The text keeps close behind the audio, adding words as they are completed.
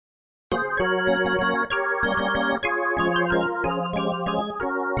Ball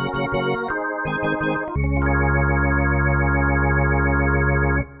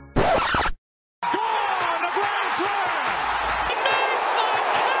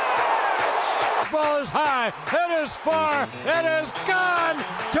is high, it is far, it is gone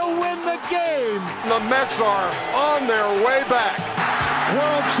to win the game. The Mets are on their way back.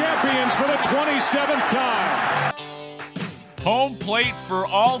 World champions for the 27th time. Home plate for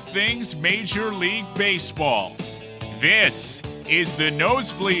all things Major League Baseball. This is the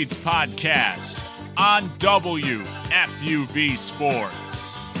Nosebleeds Podcast on WFUV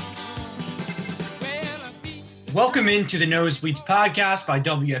Sports. Welcome into the Nosebleeds Podcast by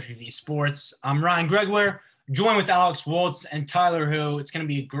WFUV Sports. I'm Ryan Gregler, joined with Alex Waltz and Tyler Hu. It's going to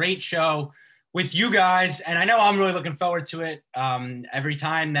be a great show with you guys, and I know I'm really looking forward to it. Every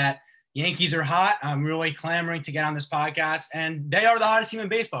time that Yankees are hot, I'm really clamoring to get on this podcast, and they are the hottest team in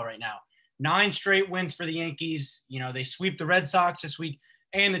baseball right now. 9 straight wins for the Yankees. You know, they sweep the Red Sox this week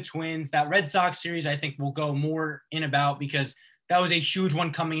and the Twins. That Red Sox series, I think we'll go more in about because that was a huge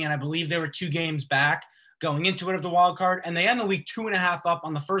one coming in. I believe they were 2 games back going into it of the wild card, and they end the week 2.5 up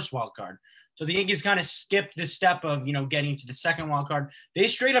on the first wild card. So the Yankees kind of skipped this step of, getting to the second wild card. They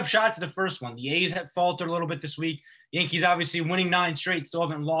straight up shot to the first one. The A's have faltered a little bit this week. Yankees obviously winning 9 straight, still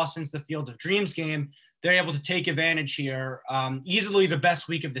haven't lost since the Field of Dreams game. They're able to take advantage here. Easily the best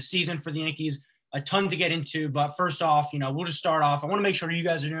week of the season for the Yankees. A ton to get into, but first off, we'll just start off. I want to make sure you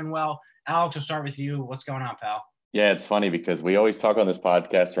guys are doing well. Alex, we'll start with you. What's going on, pal? Yeah, it's funny because we always talk on this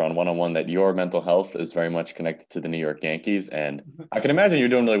podcast or on one-on-one that your mental health is very much connected to the New York Yankees. And I can imagine you're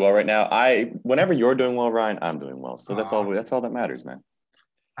doing really well right now. Whenever you're doing well, Ryan, I'm doing well. So that's all that matters, man.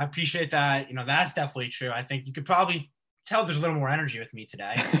 I appreciate that. That's definitely true. I think you could probably tell there's a little more energy with me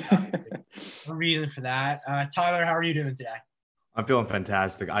today. No reason for that. Tyler, how are you doing today? I'm feeling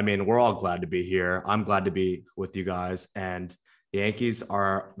fantastic. I mean, we're all glad to be here. I'm glad to be with you guys. And the Yankees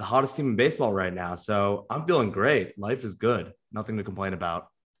are the hottest team in baseball right now. So I'm feeling great. Life is good. Nothing to complain about.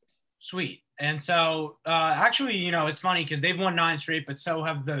 Sweet. And so actually, it's funny because they've won 9 straight, but so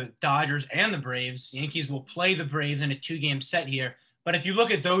have the Dodgers and the Braves. The Yankees will play the Braves in a 2-game set here. But if you look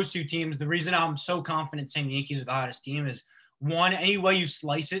at those 2 teams, the reason I'm so confident saying the Yankees are the hottest team is, one, any way you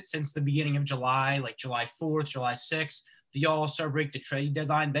slice it since the beginning of July, like July 4th, July 6th, the All-Star break, the trade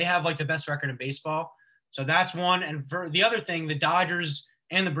deadline, they have like the best record in baseball. So that's one. And for the other thing, the Dodgers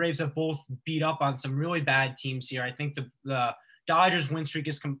and the Braves have both beat up on some really bad teams here. I think the Dodgers win streak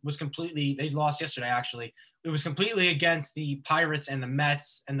was completely – they lost yesterday, actually. It was completely against the Pirates and the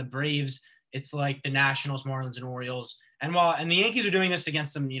Mets, and the Braves, it's like the Nationals, Marlins, and Orioles. And the Yankees are doing this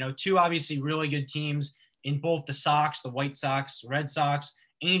against some, 2 obviously really good teams in both the Sox, the White Sox, Red Sox,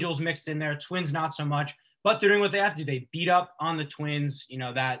 Angels mixed in there, Twins not so much. But they're doing what they have to do. They beat up on the Twins,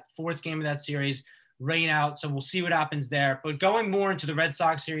 that 4th game of that series – rain out. So we'll see what happens there. But going more into the Red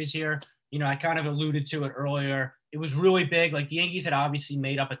Sox series here, I kind of alluded to it earlier. It was really big. Like the Yankees had obviously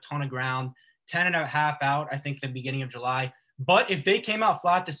made up a ton of ground, 10.5 out, I think, the beginning of July. But if they came out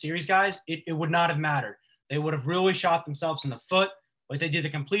flat the series, guys, it would not have mattered. They would have really shot themselves in the foot, but they did the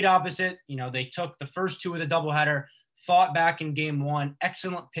complete opposite. They took the first 2 of the doubleheader, fought back in game 1,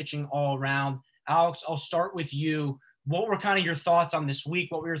 excellent pitching all around. Alex, I'll start with you. What were kind of your thoughts on this week?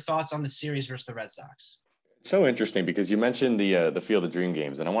 What were your thoughts on the series versus the Red Sox? It's so interesting because you mentioned the Field of Dream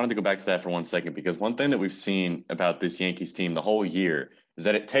games, and I wanted to go back to that for 1 second because one thing that we've seen about this Yankees team the whole year is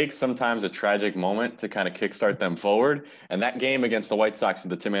that it takes sometimes a tragic moment to kind of kickstart them forward. And that game against the White Sox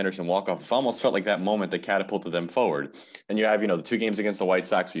and the Tim Anderson walk-off, it almost felt like that moment that catapulted them forward. And you have, the 2 games against the White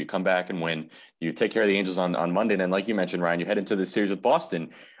Sox where you come back and win. You take care of the Angels on Monday. And then, like you mentioned, Ryan, you head into this series with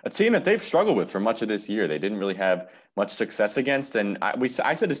Boston, a team that they've struggled with for much of this year. They didn't really have much success against. And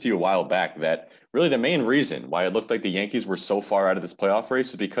I said this to you a while back that really the main reason why it looked like the Yankees were so far out of this playoff race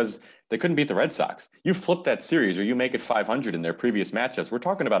is because they couldn't beat the Red Sox. You flip that series or you make it 500 in their previous matchups, we're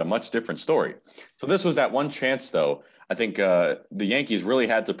talking about a much different story. So this was that one chance, though. I think the Yankees really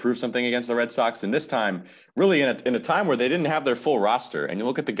had to prove something against the Red Sox. And this time, really in a time where they didn't have their full roster, and you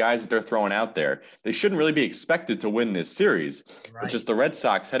look at the guys that they're throwing out there, they shouldn't really be expected to win this series. Right. But just the Red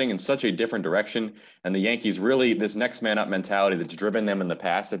Sox heading in such a different direction, and the Yankees really, this next man up mentality that's driven them in the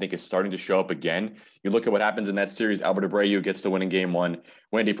past, I think is starting to show up again. You look at what happens in that series. Albert Abreu gets the win in game 1.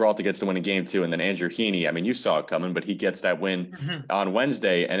 Wandy Peralta gets the win in game 2. And then Andrew Heaney, I mean, you saw it coming, but he gets that win on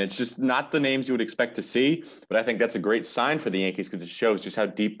Wednesday. And it's just not the names you would expect to see. But I think that's a great sign for the Yankees because it shows just how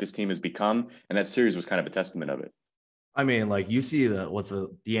deep this team has become. And that series was kind of a testament of it. I mean, like you see with the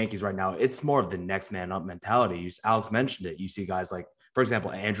Yankees right now, it's more of the next man up mentality. Alex mentioned it. You see guys like, for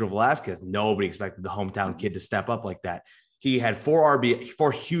example, Andrew Velasquez. Nobody expected the hometown kid to step up like that. He had four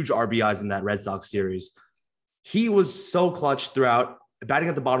huge RBIs in that Red Sox series. He was so clutch throughout, batting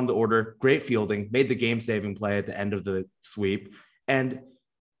at the bottom of the order, great fielding, made the game-saving play at the end of the sweep. And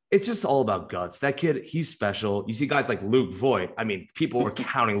it's just all about guts. That kid, he's special. You see guys like Luke Voit. I mean, people were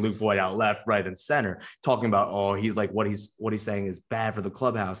counting Luke Voit out left, right, and center, talking about, oh, he's like what he's saying is bad for the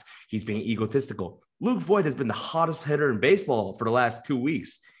clubhouse. He's being egotistical. Luke Voit has been the hottest hitter in baseball for the last 2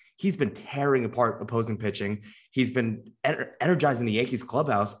 weeks. He's been tearing apart opposing pitching. He's been energizing the Yankees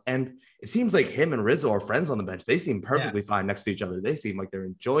clubhouse. And it seems like him and Rizzo are friends on the bench. They seem perfectly fine next to each other. They seem like they're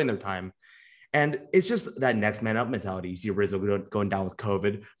enjoying their time. And it's just that next man up mentality. You see Rizzo going down with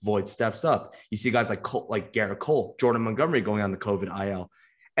COVID, Voit steps up. You see guys like Garrett Cole, Jordan Montgomery going on the COVID IL.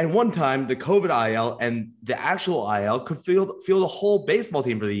 And one time, the COVID IL and the actual IL could field a whole baseball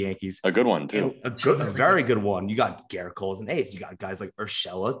team for the Yankees. A good one, too. A very good one. You got Garrett Cole as an ace. You got guys like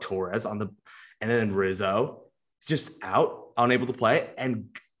Urshela, Torres and then Rizzo just out, unable to play, and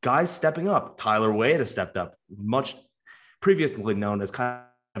guys stepping up. Tyler Wade has stepped up, much previously known as kind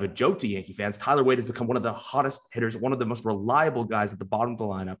of a joke to Yankee fans. Tyler Wade has become one of the hottest hitters, one of the most reliable guys at the bottom of the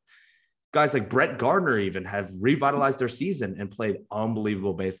lineup. Guys like Brett Gardner even have revitalized their season and played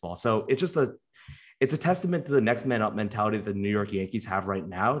unbelievable baseball. So it's a testament to the next man up mentality that the New York Yankees have right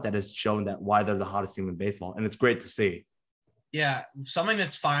now that has shown that why they're the hottest team in baseball. And it's great to see. Yeah, something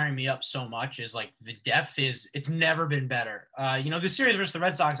that's firing me up so much is like the depth it's never been better. The series versus the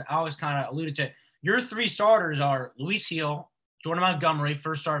Red Sox, Alex kind of alluded to. Your three starters are Luis Gil, Jordan Montgomery,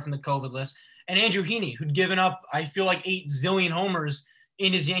 first start from the COVID list, and Andrew Heaney, who'd given up, I feel like, 8 zillion homers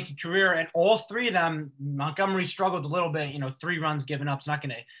in his Yankee career. And all three of them, Montgomery struggled a little bit, 3 runs given up. It's not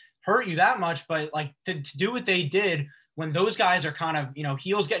going to hurt you that much, but like to do what they did when those guys are kind of,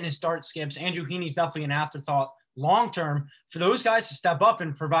 Gil's getting his start skips. Andrew Heaney's definitely an afterthought long-term. For those guys to step up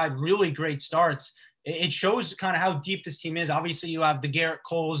and provide really great starts, it shows kind of how deep this team is. Obviously, you have the Garrett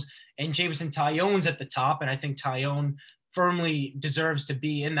Coles and Jameson Taillons at the top, and I think Taillon firmly deserves to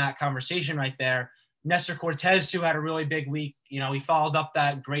be in that conversation right there. Nestor Cortez, too, had a really big week. He followed up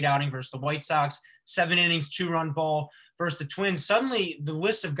that great outing versus the White Sox, 7 innings, 2-run ball versus the Twins. Suddenly, the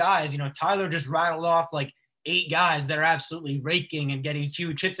list of guys, Tyler just rattled off like 8 guys that are absolutely raking and getting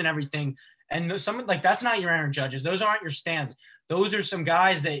huge hits and everything. And some like that's not your Aaron Judges. Those aren't your Stans. Those are some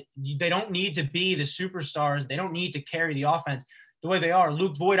guys that they don't need to be the superstars. They don't need to carry the offense the way they are.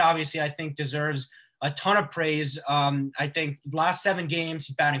 Luke Voit, obviously, I think deserves a ton of praise. I think last 7 games,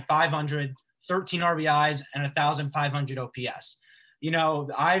 he's batting .500, 13 RBIs, and 1,500 OPS.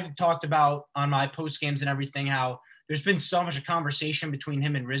 I've talked about on my post games and everything how there's been so much a conversation between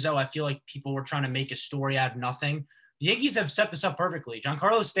him and Rizzo. I feel like people were trying to make a story out of nothing. The Yankees have set this up perfectly.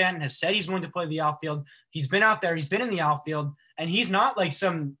 Giancarlo Stanton has said he's willing to play the outfield. He's been out there. He's been in the outfield, and he's not like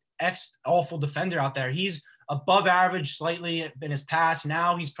some awful defender out there. He's above average slightly in his past.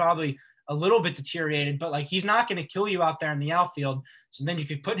 Now he's probably a little bit deteriorated, but like he's not going to kill you out there in the outfield. So then you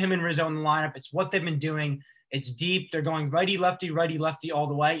could put him and Rizzo in the lineup. It's what they've been doing. It's deep. They're going righty, lefty all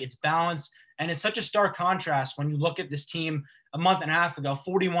the way. It's balanced. And it's such a stark contrast when you look at this team a month and a half ago,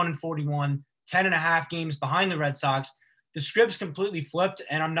 41-41, 10.5 games behind the Red Sox. The script's completely flipped,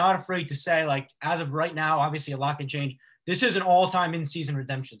 and I'm not afraid to say, like, as of right now, obviously a lot can change. This is an all-time in-season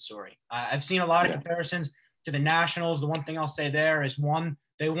redemption story. I've seen a lot of comparisons to the Nationals. The one thing I'll say there is, one,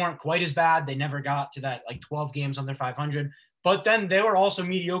 they weren't quite as bad. They never got to that, like, 12 games under 500. But then they were also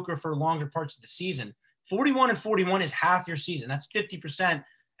mediocre for longer parts of the season. 41-41 is half your season. That's 50%.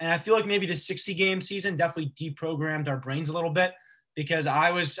 And I feel like maybe the 60-game season definitely deprogrammed our brains a little bit. Because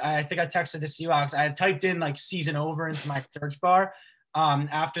I think I texted the Seahawks. I had typed in like season over into my search bar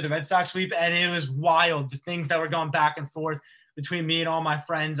after the Red Sox sweep. And it was wild. The things that were going back and forth between me and all my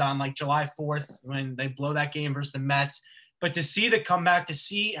friends on like July 4th when they blow that game versus the Mets. But to see the comeback, to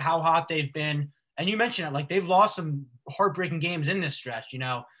see how hot they've been. And you mentioned it, like they've lost some heartbreaking games in this stretch.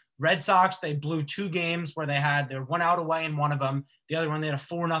 Red Sox, they blew 2 games where they were 1 out away in one of them. The other one, they had a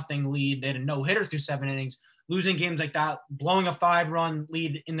 4-0 lead. They had a no-hitter through 7 innings. Losing games like that, blowing a 5-run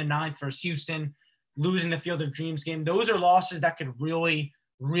lead in the 9th versus Houston, losing the Field of Dreams game. Those are losses that could really,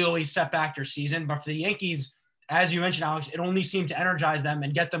 really set back your season. But for the Yankees, as you mentioned, Alex, it only seemed to energize them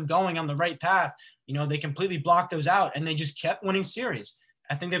and get them going on the right path. They completely blocked those out, and they just kept winning series.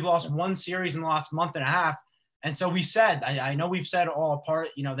 I think they've lost 1 series in the last month and a half. And so we said, I know we've said all apart,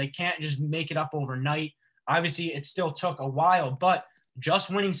 they can't just make it up overnight. Obviously, it still took a while, but just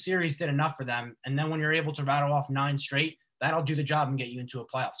winning series did enough for them. And then when you're able to rattle off 9 straight, that'll do the job and get you into a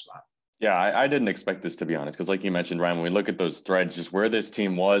playoff spot. Yeah, I didn't expect this, to be honest, because like you mentioned, Ryan, when we look at those threads, just where this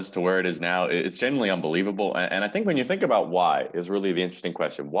team was to where it is now, it's genuinely unbelievable. And I think when you think about why is really the interesting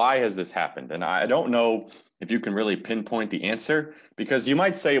question. Why has this happened? And I don't know if you can really pinpoint the answer, because you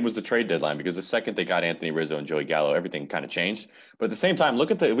might say it was the trade deadline, because the second they got Anthony Rizzo and Joey Gallo, everything kind of changed. But at the same time,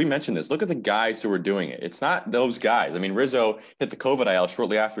 we mentioned this, look at the guys who are doing it. It's not those guys. I mean, Rizzo hit the COVID IL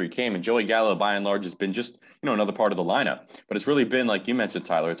shortly after he came, and Joey Gallo, by and large, has been just, another part of the lineup. But it's really been, like you mentioned,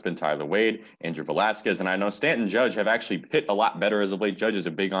 Tyler, it's been Tyler Wade, Andrew Velasquez, and I know Stanton Judge have actually hit a lot better as of late. Judge is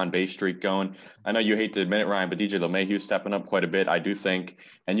a big on-base streak going. I know you hate to admit it, Ryan, but DJ LeMahieu stepping up quite a bit, I do think.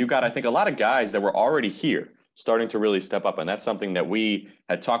 And you got, I think, a lot of guys that were already here starting to really step up. And that's something that we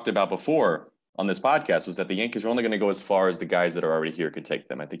had talked about before on this podcast, was that the Yankees are only going to go as far as the guys that are already here could take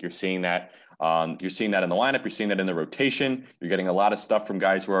them. I think you're seeing that. You're seeing that in the lineup. You're seeing that in the rotation. You're getting a lot of stuff from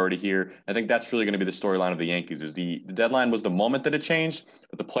guys who are already here. I think that's really going to be the storyline of the Yankees. Is the deadline was the moment that it changed,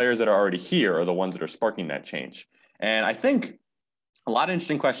 but the players that are already here are the ones that are sparking that change. And I think a lot of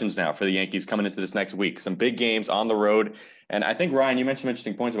interesting questions now for the Yankees coming into this next week. Some big games on the road. And I think, Ryan, you mentioned some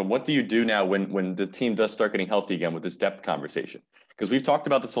interesting points about what do you do now when the team does start getting healthy again with this depth conversation? Because we've talked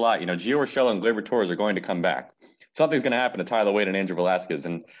about this a lot. Gio Urshela and Gleyber Torres are going to come back. Something's going to happen to Tyler Wade and Andrew Velasquez.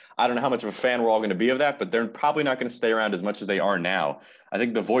 And I don't know how much of a fan we're all going to be of that, but they're probably not going to stay around as much as they are now. I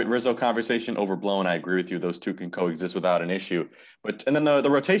think the Voit-Rizzo conversation, overblown. I agree with you. Those two can coexist without an issue. And then the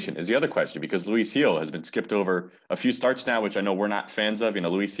rotation is the other question, because Luis Gil has been skipped over a few starts now, which I know we're not fans of.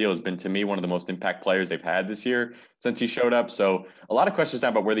 Luis Gil has been, to me, one of the most impact players they've had this year since he showed up. So a lot of questions now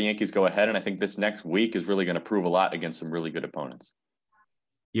about where the Yankees go ahead. And I think this next week is really going to prove a lot against some really good opponents.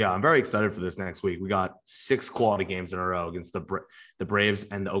 Yeah, I'm very excited for this next week. We got 6 quality games in a row against the Braves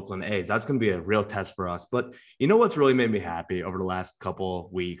and the Oakland A's. That's going to be a real test for us. But you know what's really made me happy over the last couple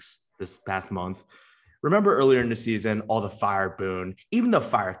of weeks, this past month? Remember earlier in the season, all the fire Boone, even the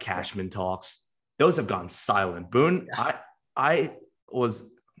fire Cashman talks, those have gone silent. Boone,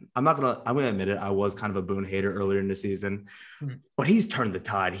 I'm going to admit it. I was kind of a Boone hater earlier in the season, but he's turned the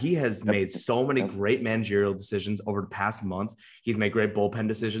tide. He has made so many great managerial decisions over the past month. He's made great bullpen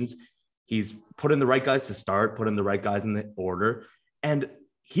decisions. He's put in the right guys to start, put in the right guys in the order. And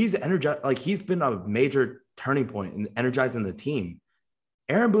he's energized. Like, he's been a major turning point in energizing the team.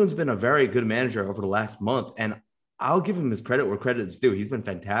 Aaron Boone's been a very good manager over the last month, and I'll give him his credit where credit is due. He's been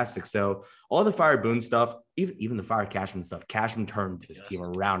fantastic. So all the fire Boone stuff, even the fire Cashman stuff, Cashman turned his team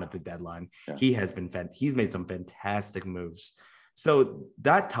around at the deadline. Yeah. He's made some fantastic moves. So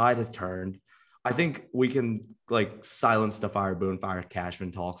that tide has turned. I think we can silence the fire Boone, fire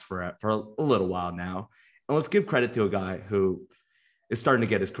Cashman talks for a little while now. And let's give credit to a guy who is starting to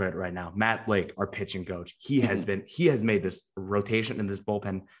get his credit right now. Matt Blake, our pitching coach. He has made this rotation in this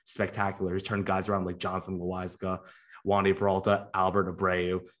bullpen spectacular. He's turned guys around like Jonathan Loaiza, Wandy Peralta, Albert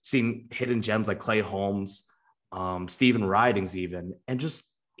Abreu, seen hidden gems like Clay Holmes, Steven Ridings even. And just,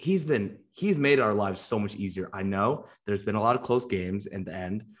 he's made our lives so much easier. I know there's been a lot of close games in the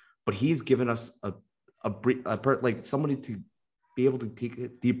end, but he's given us somebody to be able to take a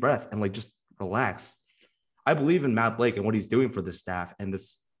deep breath and just relax. I believe in Matt Blake and what he's doing for the staff and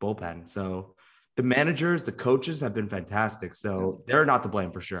this bullpen. So the managers, the coaches have been fantastic. So they're not to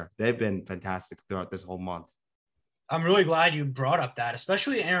blame for sure. They've been fantastic throughout this whole month. I'm really glad you brought up that,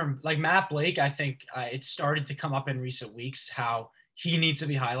 especially Aaron, Matt Blake. I think it started to come up in recent weeks how he needs to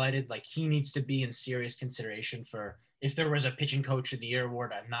be highlighted. He needs to be in serious consideration for, if there was a pitching coach of the year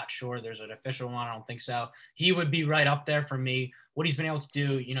award, I'm not sure there's an official one. I don't think so. He would be right up there for me. What he's been able to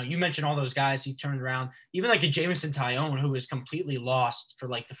do, you mentioned all those guys he's turned around, even like a Jameson Taillon, who was completely lost for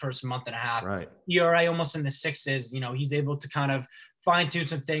the first month and a half. Right. ERA almost in the 6s. He's able to kind of fine tune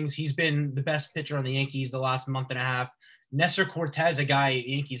some things. He's been the best pitcher on the Yankees the last month and a half. Nestor Cortez, a guy the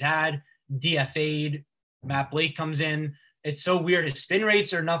Yankees had, DFA'd. Matt Blake comes in. It's so weird. His spin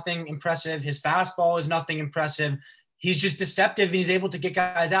rates are nothing impressive. His fastball is nothing impressive. He's just deceptive, and he's able to get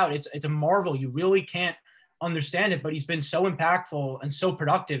guys out. It's a marvel. You really can't understand it, but he's been so impactful and so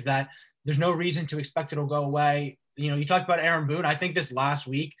productive that there's no reason to expect it'll go away. You talked about Aaron Boone. I think this last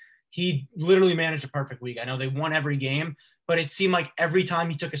week, he literally managed a perfect week. I know they won every game, but it seemed like every time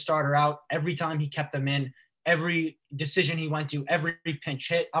he took a starter out, every time he kept them in, every decision he went to, every pinch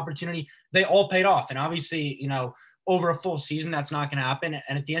hit opportunity, they all paid off. And obviously, over a full season, that's not going to happen.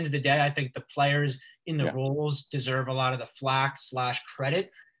 And at the end of the day, I think the players in the roles deserve a lot of the flack /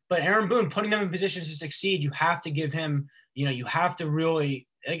 credit. But Aaron Boone, putting them in positions to succeed, you have to give him, you have to really,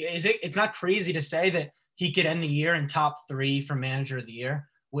 it's not crazy to say that he could end the year in top 3 for manager of the year,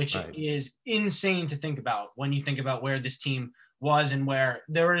 which is insane to think about when you think about where this team was and where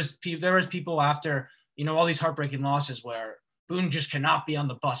there was people after, all these heartbreaking losses where Boone just cannot be on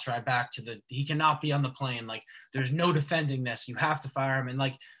the bus right back he cannot be on the plane. There's no defending this. You have to fire him.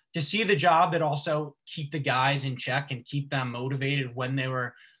 And to see the job that also keep the guys in check and keep them motivated when they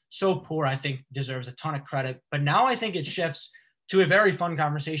were so poor, I think deserves a ton of credit. But now I think it shifts to a very fun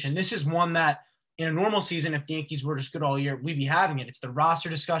conversation. This is one that in a normal season, if the Yankees were just good all year, we'd be having it. It's the roster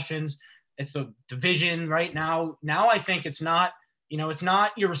discussions. It's the division right now. Now I think it's not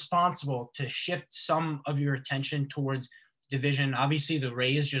irresponsible to shift some of your attention towards division. Obviously, the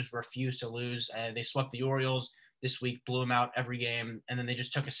Rays just refuse to lose. They swept the Orioles this week, blew them out every game, and then they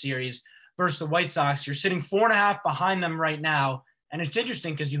just took a series versus the White Sox. You're sitting 4.5 behind them right now, and it's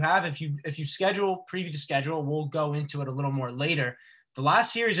interesting because you have, if you preview the schedule, we'll go into it a little more later. The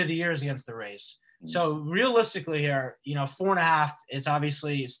last series of the year is against the Rays. So realistically here, 4.5,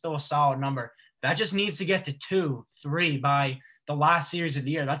 it's still a solid number. That just needs to get to 2, 3 by the last series of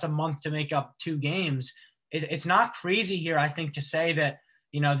the year. That's a month to make up 2 games. It's not crazy here, I think, to say that,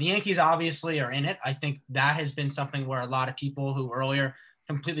 the Yankees obviously are in it. I think that has been something where a lot of people who earlier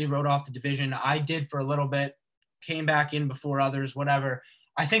completely wrote off the division. I did for a little bit, came back in before others, whatever.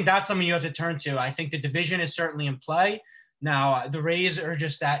 I think that's something you have to turn to. I think the division is certainly in play. Now, the Rays are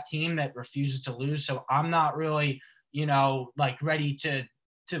just that team that refuses to lose. So I'm not really, ready to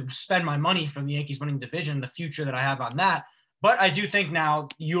spend my money from the Yankees winning division, the future that I have on that. But I do think now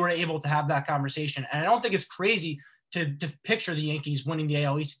you are able to have that conversation. And I don't think it's crazy to picture the Yankees winning the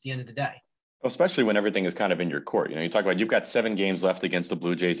AL East at the end of the day. Especially when everything is kind of in your court. You talk about you've got 7 games left against the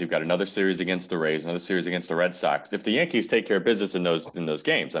Blue Jays. You've got another series against the Rays, another series against the Red Sox. If the Yankees take care of business in those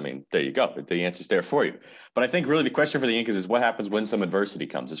games, I mean, there you go. The answer's there for you. But I think really the question for the Yankees is what happens when some adversity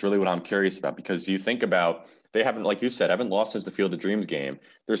comes. It's really what I'm curious about, because you think about they haven't, like you said, haven't lost since the Field of Dreams game.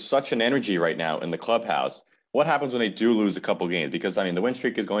 There's such an energy right now in the clubhouse. What happens when they do lose a couple games? Because, I mean, the win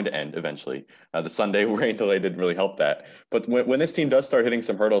streak is going to end eventually. The Sunday rain delay didn't really help that. But when this team does start hitting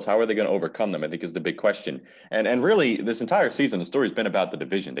some hurdles, how are they going to overcome them, I think, is the big question. And really, this entire season, the story's been about the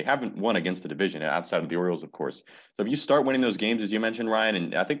division. They haven't won against the division outside of the Orioles, of course. So if you start winning those games, as you mentioned, Ryan,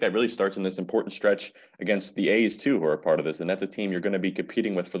 and I think that really starts in this important stretch against the A's, too, who are a part of this. And that's a team you're going to be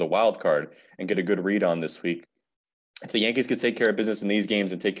competing with for the wild card and get a good read on this week. If the Yankees could take care of business in these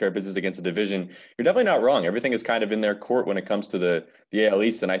games and take care of business against the division, you're definitely not wrong. Everything is kind of in their court when it comes to the AL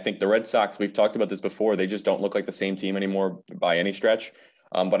East. And I think the Red Sox, we've talked about this before, they just don't look like the same team anymore by any stretch.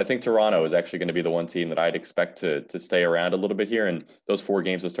 But I think Toronto is actually going to be the one team that I'd expect to stay around a little bit here. And those 4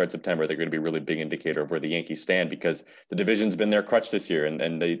 games that start September, they're going to be a really big indicator of where the Yankees stand, because the division's been their crutch this year.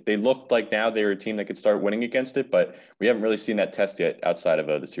 And they looked like now they're a team that could start winning against it, but we haven't really seen that test yet outside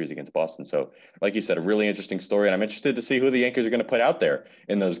of the series against Boston. So like you said, a really interesting story. And I'm interested to see who the Yankees are going to put out there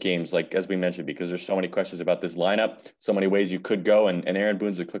in those games, like as we mentioned, because there's so many questions about this lineup, so many ways you could go. And Aaron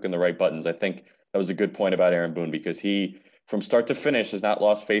Boone's clicking the right buttons. I think that was a good point about Aaron Boone, because he, from start to finish, has not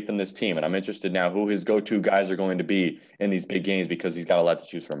lost faith in this team. And I'm interested now who his go-to guys are going to be in these big games, because he's got a lot to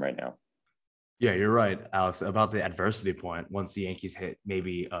choose from right now. Yeah, you're right, Alex, about the adversity point. Once the Yankees hit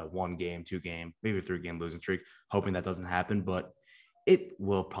maybe a 1-game, 2-game, maybe a 3-game losing streak, hoping that doesn't happen, but it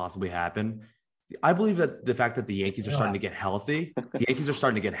will possibly happen. I believe that the fact that the Yankees are starting to get healthy,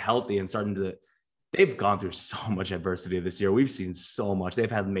 and they've gone through so much adversity this year. We've seen so much.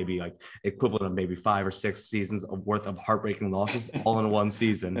 They've had maybe like equivalent of maybe 5 or 6 seasons of worth of heartbreaking losses all in one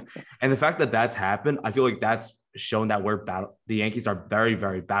season. And the fact that that's happened, I feel like that's shown that the Yankees are very,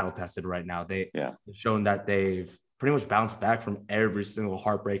 very battle tested right now. They've shown that they've pretty much bounced back from every single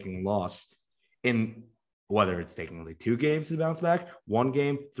heartbreaking loss, in whether it's taking only 2 games to bounce back, 1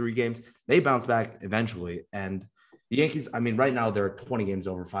 game, 3 games, they bounce back eventually. And the Yankees, I mean, right now they're 20 games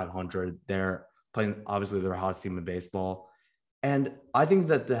over 500. They're playing, obviously, their hottest team in baseball. And I think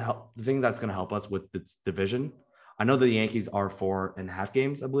that the thing that's going to help us with this division, I know the Yankees are 4.5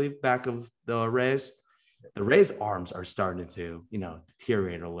 games, I believe, back of the Rays. The Rays' arms are starting to,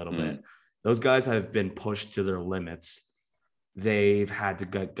 deteriorate a little bit. Those guys have been pushed to their limits. They've had to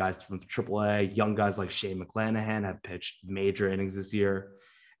get guys from AAA, young guys like Shane McClanahan have pitched major innings this year.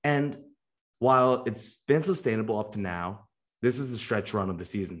 And while it's been sustainable up to now, this is the stretch run of the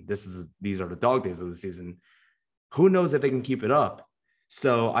season. These are the dog days of the season. Who knows if they can keep it up?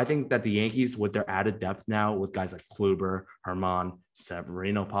 So I think that the Yankees, with their added depth now, with guys like Kluber, Herman,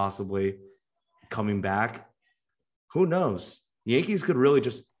 Severino possibly coming back, who knows? The Yankees could really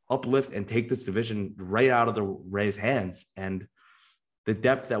just uplift and take this division right out of the Rays' hands. And the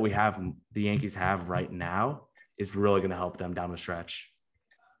depth that the Yankees have right now is really going to help them down the stretch.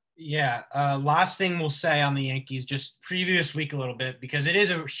 Yeah. Last thing we'll say on the Yankees, just preview this week a little bit, because it is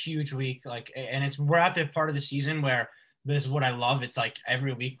a huge week. And we're at the part of the season where this is what I love. It's like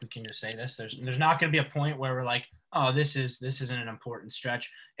every week we can just say this. There's not going to be a point where we're like, Oh, this isn't an important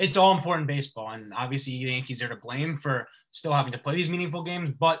stretch. It's all important baseball, and obviously the Yankees are to blame for still having to play these meaningful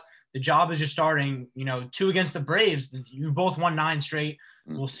games. But the job is just starting. 2 against the Braves. You both won 9 straight.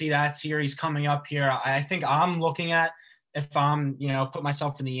 We'll see that series coming up here. I think I'm looking at, if I'm put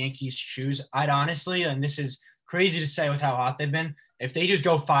myself in the Yankees' shoes, I'd honestly, and this is crazy to say with how hot they've been, if they just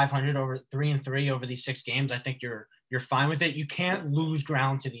go 500 over 3-3 over these 6 games, I think you're fine with it. You can't lose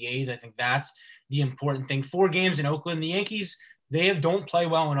ground to the A's. I think that's the important thing. 4 games in Oakland. The Yankees, don't play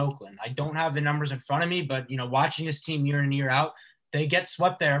well in Oakland. I don't have the numbers in front of me, but watching this team year in, year out, they get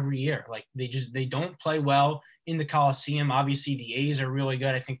swept there every year. Like they don't play well in the Coliseum. Obviously the A's are really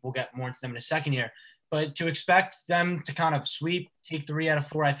good. I think we'll get more into them in a second here, but to expect them to kind of sweep, take 3 out of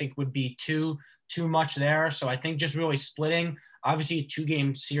 4, I think would be too much there. So I think just really splitting. Obviously a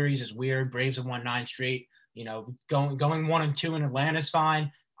 2-game series is weird. Braves have won 9 straight. Going 1-2 in Atlanta is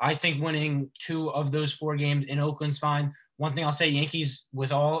fine. I think winning 2 of those 4 games in Oakland's fine. One thing I'll say, Yankees,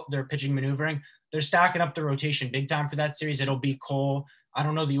 with all their pitching maneuvering, they're stacking up the rotation big time for that series. It'll be Cole. I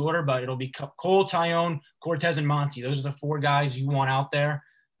don't know the order, but it'll be Cole, Taillon, Cortez, and Monty. Those are the 4 guys you want out there,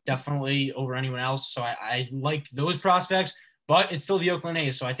 definitely over anyone else. So I like those prospects, but it's still the Oakland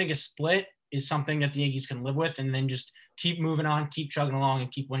A's. So I think a split is something that the Yankees can live with, and then just keep moving on, keep chugging along,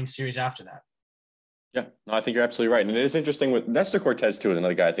 and keep winning series after that. Yeah, no, I think you're absolutely right. And it is interesting with Nestor Cortez, too, is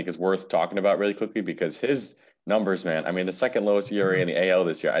another guy I think is worth talking about really quickly because his numbers, man, I mean, the second lowest ERA in the AL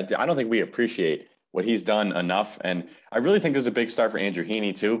this year. I don't think we appreciate what he's done enough. And I really think there's a big start for Andrew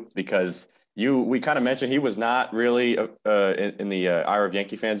Heaney, too, because we kind of mentioned he was not really in the ire of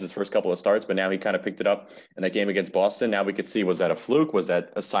Yankee fans his first couple of starts, but now he kind of picked it up in that game against Boston. Now we could see, was that a fluke? Was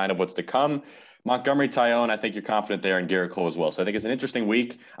that a sign of what's to come? Montgomery, Taillon, I think you're confident there, and Garrett Cole as well. So I think it's an interesting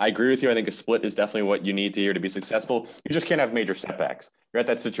week. I agree with you. I think a split is definitely what you need to hear to be successful. You just can't have major setbacks. You're at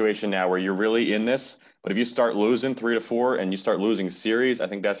that situation now where you're really in this, but if you start losing 3-4 and you start losing series, I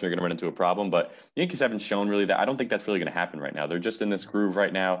think that's when you're going to run into a problem. But the Yankees haven't shown really that. I don't think that's really going to happen right now. They're just in this groove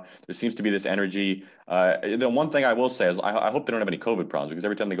right now. There seems to be this energy. The one thing I will say is I hope they don't have any COVID problems, because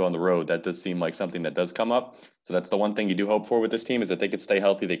every time they go on the road, that does seem like something that does come up. So that's the one thing you do hope for with this team, is that they could stay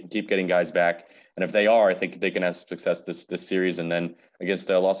healthy. They can keep getting guys back. And if they are, I think they can have success this series, and then against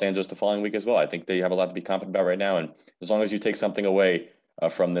Los Angeles the following week as well. I think they have a lot to be confident about right now. And as long as you take something away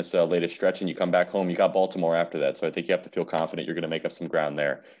from this latest stretch and you come back home, you got Baltimore after that. So I think you have to feel confident you're going to make up some ground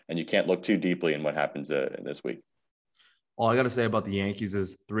there, and you can't look too deeply in what happens in this week. All I got to say about the Yankees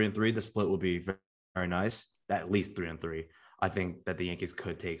is 3-3. The split will be very, very nice. At least 3-3. I think that the Yankees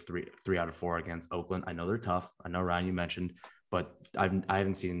could take 3 out of 4 against Oakland. I know they're tough. I know, Ryan, you mentioned, but I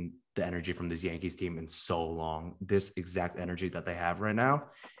haven't seen the energy from this Yankees team in so long. This exact energy that they have right now,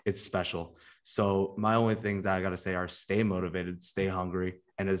 it's special. So my only thing that I got to say are stay motivated, stay hungry.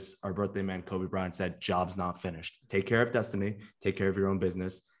 And as our birthday man, Kobe Bryant, said, job's not finished. Take care of destiny, take care of your own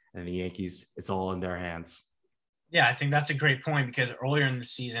business. And the Yankees, it's all in their hands. Yeah, I think that's a great point, because earlier in the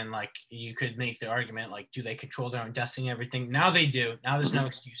season, like, you could make the argument, like, do they control their own destiny and everything? Now they do. Now there's no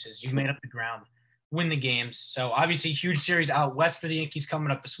excuses. You've made up the ground, win the games. So obviously huge series out west for the Yankees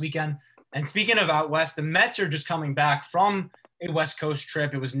coming up this weekend. And speaking of out west, the Mets are just coming back from a West Coast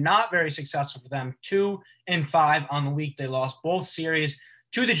trip. It was not very successful for them. 2-5 on the week. They lost both series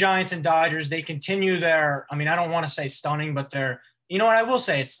to the Giants and Dodgers. They continue their, I mean, I don't want to say stunning, but they're, you know what, I will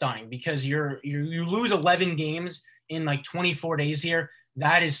say it's stunning, because you lose 11 games in like 24 days here.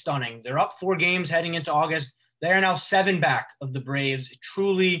 That is stunning. They're up 4 games heading into August. They are now 7 back of the Braves.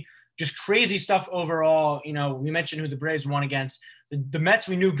 Truly just crazy stuff overall. You know, we mentioned who the Braves won against. The Mets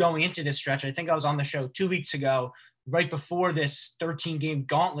we knew going into this stretch. I think I was on the show 2 weeks ago, right before this 13-game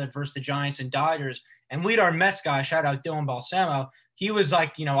gauntlet versus the Giants and Dodgers. And we'd our Mets guy, shout out Dylan Balsamo. He was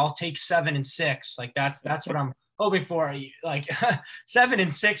like, you know, I'll take 7-6. Like that's what I'm hoping for. Like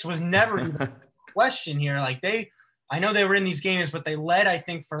 7-6 was never even a question here. Like I know they were in these games, but they led, I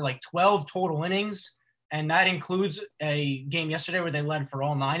think, for like 12 total innings. And that includes a game yesterday where they led for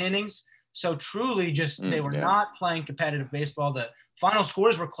all 9 innings. So truly just they were not playing competitive baseball. The final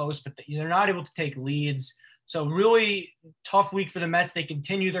scores were close, but they're not able to take leads. So really tough week for the Mets. They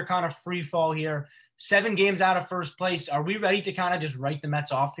continue their kind of free fall here. 7 games out of first place. Are we ready to kind of just write the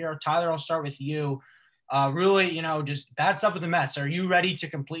Mets off here? Tyler, I'll start with you. Really, you know, just bad stuff with the Mets. Are you ready to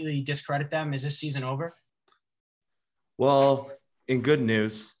completely discredit them? Is this season over? Well, in good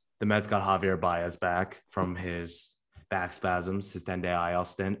news, the Mets got Javier Baez back from his back spasms, his 10-day IL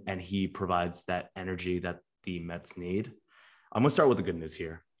stint, and he provides that energy that the Mets need. I'm going to start with the good news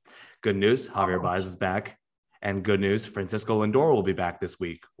here. Good news, Javier Baez is back. And good news, Francisco Lindor will be back this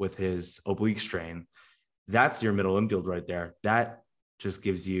week with his oblique strain. That's your middle infield right there. That just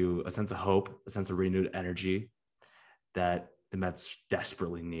gives you a sense of hope, a sense of renewed energy. that the Mets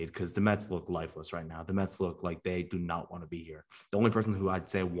desperately need, because the Mets look lifeless right now. The Mets look like they do not want to be here. The only person who I'd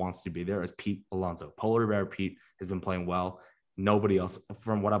say wants to be there is Pete Alonso. Polar Bear Pete has been playing well. Nobody else,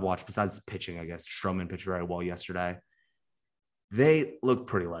 from what I've watched, besides pitching, I guess Stroman pitched very well yesterday. They look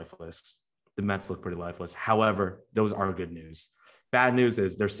pretty lifeless. The Mets look pretty lifeless. However, those are good news. Bad news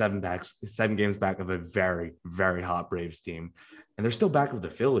is they're 7 games back of a very, very hot Braves team. And they're still back with the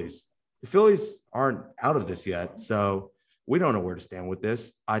Phillies. The Phillies aren't out of this yet. So we don't know where to stand with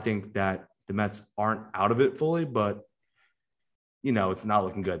this. I think that the Mets aren't out of it fully, but, it's not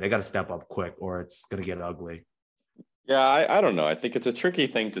looking good. They got to step up quick or it's going to get ugly. Yeah, I don't know. I think it's a tricky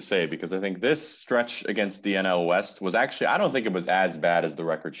thing to say because I think this stretch against the NL West was actually, I don't think it was as bad as the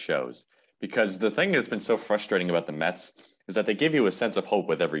record shows. Because the thing that's been so frustrating about the Mets is that they give you a sense of hope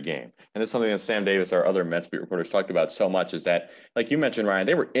with every game. And it's something that Sam Davis, our other Mets beat reporters, talked about so much is that, like you mentioned, Ryan,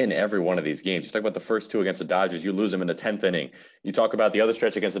 they were in every one of these games. You talk about the first 2 against the Dodgers, you lose them in the 10th inning. You talk about the other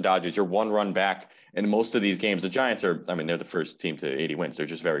stretch against the Dodgers, you're 1 run back in most of these games. The Giants are, they're the first team to 80 wins. They're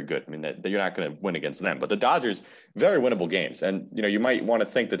just very good. You're not going to win against them. But the Dodgers, very winnable games. And, you might want to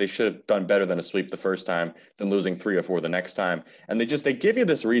think that they should have done better than a sweep the first time than losing 3 or 4 the next time. And they give you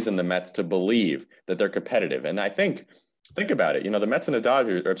this reason, the Mets, to believe that they're competitive. And I think about it. The Mets and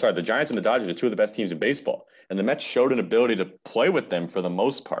the the Giants and the Dodgers are 2 of the best teams in baseball. And the Mets showed an ability to play with them for the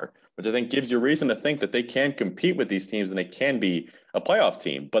most part, which I think gives you reason to think that they can compete with these teams and they can be a playoff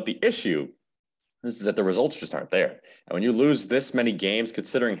team. But the issue is that the results just aren't there. And when you lose this many games,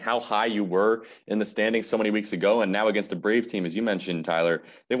 considering how high you were in the standings so many weeks ago, and now against a Brave team, as you mentioned, Tyler,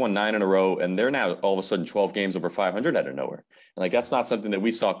 they won 9 in a row, and they're now all of a sudden 12 games over 500 out of nowhere. And that's not something that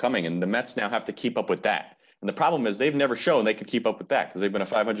we saw coming. And the Mets now have to keep up with that. And the problem is they've never shown they could keep up with that because they've been a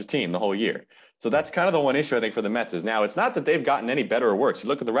 500 team the whole year. So that's kind of the one issue I think for the Mets is now it's not that they've gotten any better or worse. You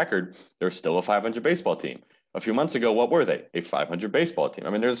look at the record, they're still a 500 baseball team. A few months ago, what were they? A 500 baseball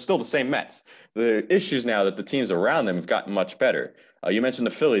team. They're still the same Mets. The issues now that the teams around them have gotten much better. You mentioned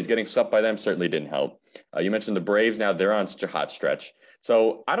the Phillies. Getting swept by them certainly didn't help. You mentioned the Braves. Now they're on such a hot stretch.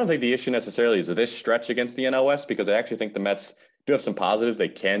 So I don't think the issue necessarily is this stretch against the NL West because I actually think the Mets do have some positives they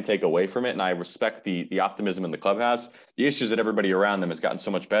can take away from it. And I respect the optimism in the clubhouse. The issue is that everybody around them has gotten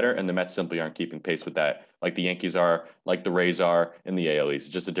so much better and the Mets simply aren't keeping pace with that. Like the Yankees are, like the Rays are in the AL East.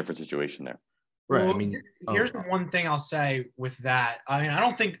 It's just a different situation there. Right. Well, here's the one thing I'll say with that. I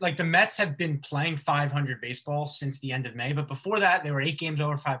don't think the Mets have been playing 500 baseball since the end of May, but before that they were 8 games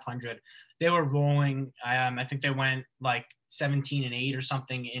over 500. They were rolling. I think they went 17-8 or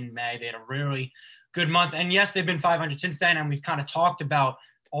something in May. They had a really good month. And yes, they've been 500 since then. And we've kind of talked about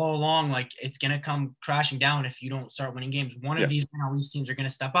all along, it's going to come crashing down if you don't start winning games. One of these NL East teams are going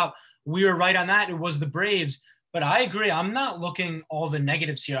to step up. We were right on that. It was the Braves. But I agree. I'm not looking all the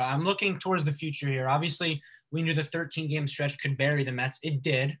negatives here. I'm looking towards the future here. Obviously, we knew the 13-game stretch could bury the Mets. It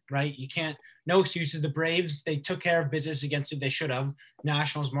did, right? No excuses. The Braves, they took care of business against who they should have,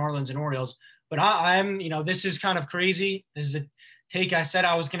 Nationals, Marlins, and Orioles. But I'm this is kind of crazy. This is a take. I said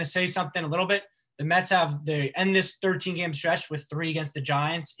I was going to say something a little bit. The Mets they end this 13-game stretch with 3 against the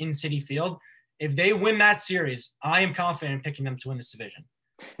Giants in Citi Field. If they win that series, I am confident in picking them to win this division.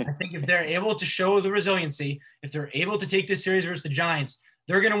 I think if they're able to show the resiliency, if they're able to take this series versus the Giants,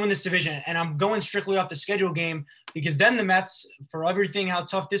 they're going to win this division. And I'm going strictly off the schedule game because then the Mets, for everything how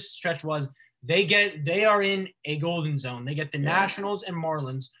tough this stretch was, they are in a golden zone. They get the Nationals and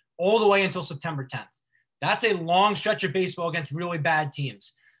Marlins all the way until September 10th. That's a long stretch of baseball against really bad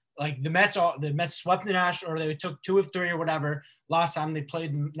teams. The Mets swept the Nationals, or they took 2 of 3 or whatever. Last time they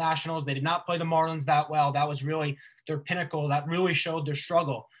played the Nationals, they did not play the Marlins that well. That was really their pinnacle. That really showed their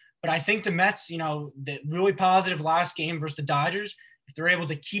struggle. But I think the Mets, the really positive last game versus the Dodgers, if they're able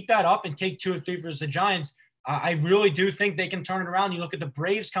to keep that up and take 2 or 3 versus the Giants, I really do think they can turn it around. You look at the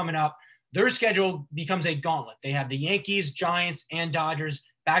Braves coming up, their schedule becomes a gauntlet. They have the Yankees, Giants, and Dodgers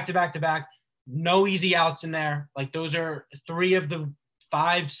back to back to back. No easy outs in there. Those are 3 of the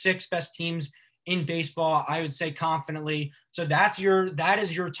 5-6 best teams in baseball, I would say confidently. So that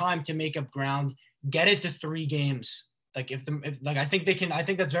is your time to make up ground. Get it to 3 games. I think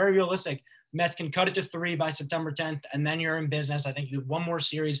that's very realistic. Mets can cut it to 3 by September 10th, and then you're in business. I think you have one more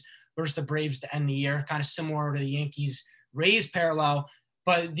series versus the Braves to end the year, kind of similar to the Yankees Rays parallel.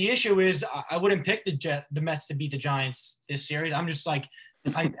 But the issue is I wouldn't pick the Mets to beat the Giants this series. I'm just I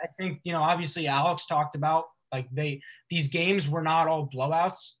think, obviously Alex talked about these games were not all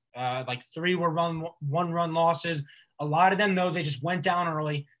blowouts. 3 were 1-run losses. A lot of them, though, they just went down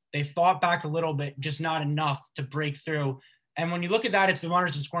early. They fought back a little bit, just not enough to break through. And when you look at that, it's the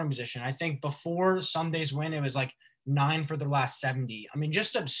runners in scoring position. I think before Sunday's win, it was 9 for the last 70.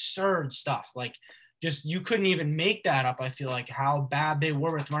 Just absurd stuff. just you couldn't even make that up. I feel like how bad they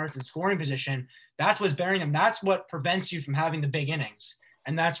were with runners in scoring position. That's what's burying them. That's what prevents you from having the big innings.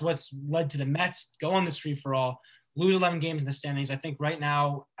 And that's what's led to the Mets go on this free for all, lose 11 games in the standings. I think right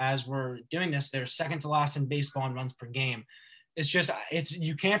now, as we're doing this, they're second to last in baseball in runs per game.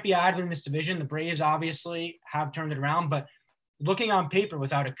 You can't be added in this division. The Braves obviously have turned it around, but looking on paper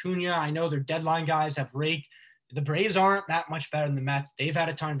without Acuna, I know their deadline guys have raked. The Braves aren't that much better than the Mets. They've had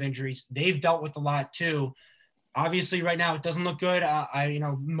a ton of injuries. They've dealt with a lot too. Obviously, right now it doesn't look good.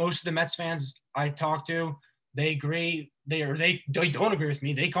 Most of the Mets fans I talk to, they agree. They don't agree with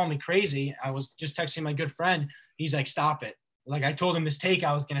me. They call me crazy. I was just texting my good friend. He's like, "Stop it!" Like I told him this take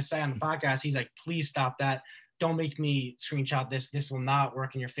I was gonna say on the podcast. He's like, "Please stop that. Don't make me screenshot this. This will not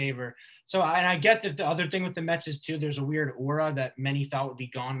work in your favor." So, and I get that the other thing with the Mets is too, there's a weird aura that many thought would be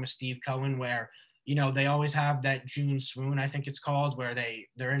gone with Steve Cohen, where they always have that June swoon, I think it's called, where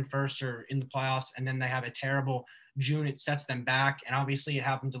they're in first or in the playoffs, and then they have a terrible June. It sets them back. And obviously it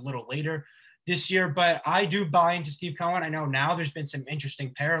happened a little later this year, but I do buy into Steve Cohen. I know now there's been some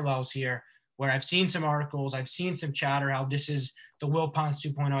interesting parallels here where I've seen some articles, I've seen some chatter, how this is the Will Ponce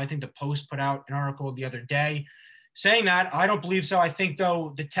 2.0. I think the Post put out an article the other day saying that. I don't believe so. I think,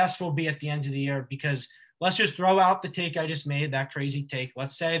 though, the test will be at the end of the year, because let's just throw out the take I just made, that crazy take.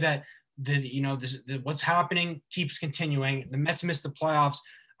 Let's say that what's happening keeps continuing. The Mets miss the playoffs.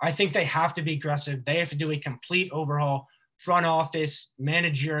 I think they have to be aggressive. They have to do a complete overhaul, front office,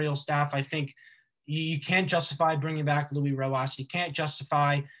 managerial staff. I think you can't justify bringing back Louis Rojas. You can't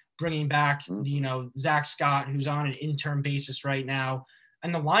justify bringing back, Zach Scott, who's on an interim basis right now.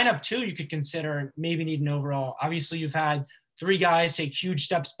 And the lineup, too, you could consider maybe need an overall. Obviously, you've had three guys take huge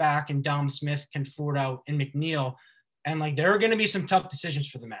steps back in Dom Smith, Conforto, and McNeil. And, there are going to be some tough decisions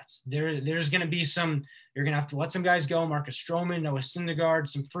for the Mets. There's going to be you're going to have to let some guys go, Marcus Stroman, Noah Syndergaard,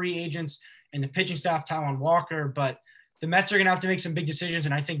 some free agents, and the pitching staff, Taijuan Walker. But the Mets are going to have to make some big decisions.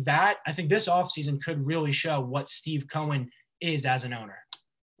 And I think this offseason could really show what Steve Cohen is as an owner.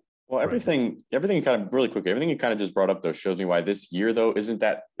 Well, everything you kind of really quickly, everything you kind of just brought up, though, shows me why this year, though, isn't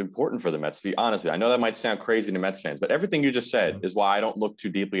that important for the Mets, to be honest with you. I know that might sound crazy to Mets fans, but everything you just said is why I don't look too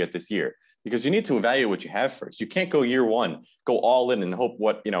deeply at this year, because you need to evaluate what you have first. You can't go year one, go all in and hope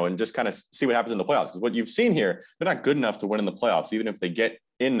and just kind of see what happens in the playoffs. Because what you've seen here, they're not good enough to win in the playoffs, even if they get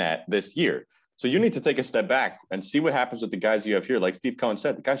in that this year. So you need to take a step back and see what happens with the guys you have here. Like Steve Cohen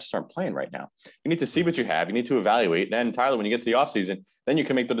said, the guys just aren't playing right now. You need to see what you have. You need to evaluate. Then, Tyler, when you get to the offseason, then you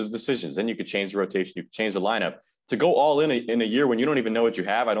can make those decisions. Then you could change the rotation. You can change the lineup. To go all in a year when you don't even know what you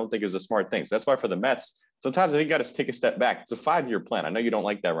have, I don't think is a smart thing. So that's why for the Mets, sometimes they got to take a step back. It's a 5-year plan. I know you don't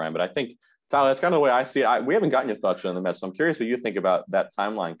like that, Ryan, but I think, Tyler, that's kind of the way I see it. We haven't gotten your thoughts on the Mets. So I'm curious what you think about that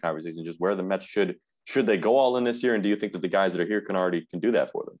timeline conversation, just where the Mets should they go all in this year? And do you think that the guys that are here can do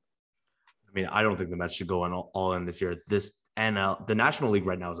that for them? I mean, I don't think the Mets should go all in this year. The National League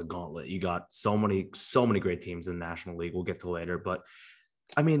right now is a gauntlet. You got so many great teams in the National League. We'll get to later, but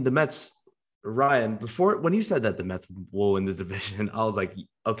I mean, the Mets, Ryan, when you said that the Mets will win the division, I was like,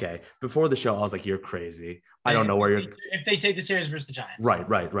 okay. Before the show, I was like, you're crazy. I don't know where you're. If they take the series versus the Giants. Right.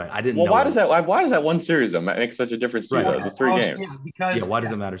 I didn't. Well, know why does that one series though make such a difference to you? The 3 games. Yeah, why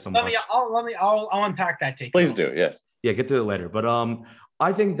does it matter so much? I'll unpack that take. Please do. Yes. Yeah, get to it later, but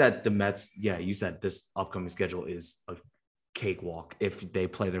I think that the Mets, you said this upcoming schedule is a cakewalk. If they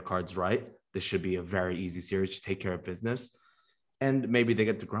play their cards right, this should be a very easy series to take care of business. And maybe they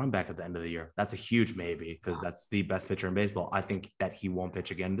get DeGrom back at the end of the year. That's a huge maybe, because that's the best pitcher in baseball. I think that he won't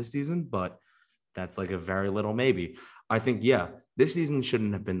pitch again this season, but that's like a very little maybe. I think, this season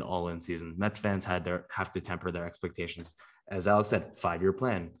shouldn't have been the all-in season. Mets fans have to temper their expectations. As Alex said, 5-year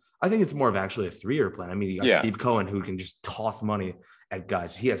plan. I think it's more of actually a 3-year plan. I mean, you got Steve Cohen, who can just toss money at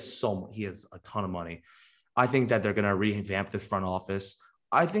guys. He has a ton of money. I think that they're going to revamp this front office.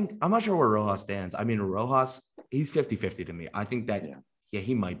 I'm not sure where Rojas stands. I mean, Rojas, he's 50-50 to me. I think that,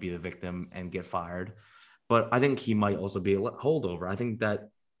 he might be the victim and get fired, but I think he might also be a holdover. I think that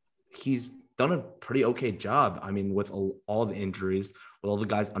he's done a pretty okay job. I mean, with all the injuries, with all the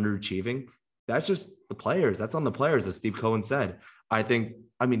guys underachieving, that's just the players. That's on the players, as Steve Cohen said.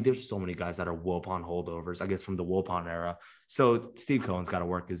 There's so many guys that are Wilpon holdovers, I guess, from the Wilpon era. So Steve Cohen's got to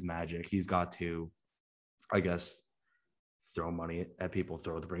work his magic. He's got to, I guess, throw money at people,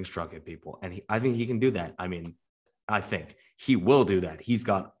 throw the Brinks truck at people. And I think he can do that. I mean, I think he will do that.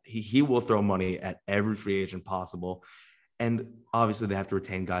 He will throw money at every free agent possible. And obviously they have to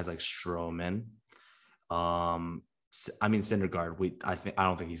retain guys like Stroman. Syndergaard, I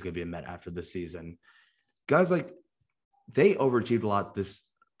don't think he's going to be a Met after this season. Guys like, they overachieved a lot this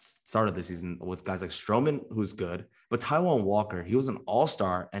start of the season with guys like Stroman, who's good, but Taijuan Walker, he was an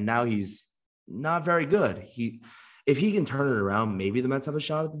all-star, and now he's not very good. If he can turn it around, maybe the Mets have a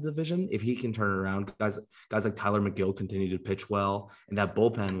shot at the division. If he can turn it around, guys like Tyler McGill continue to pitch well, and that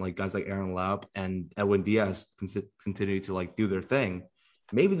bullpen, like guys like Aaron Lapp and Edwin Diaz continue to like do their thing.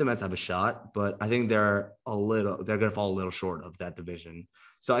 Maybe the Mets have a shot, but I think they're going to fall a little short of that division.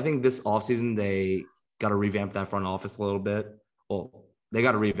 So I think this offseason, they got to revamp that front office a little bit. Well, they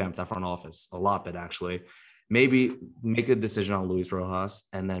got to revamp that front office a lot bit, actually. Maybe make a decision on Luis Rojas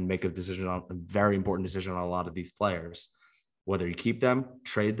and then make a very important decision on a lot of these players, whether you keep them,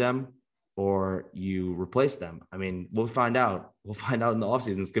 trade them, or you replace them. I mean, we'll find out. We'll find out in the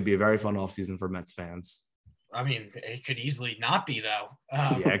offseason. It's going to be a very fun offseason for Mets fans. I mean, it could easily not be, though.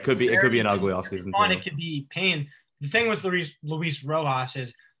 Yeah, it could be. It could be an ugly offseason too. It could be pain. The thing with Luis Rojas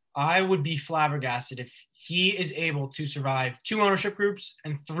is I would be flabbergasted if he is able to survive 2 ownership groups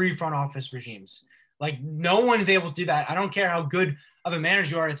and 3 front office regimes. Like, no one is able to do that. I don't care how good of a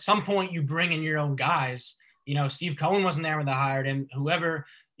manager you are. At some point, you bring in your own guys. You know, Steve Cohen wasn't there when they hired him. Whoever,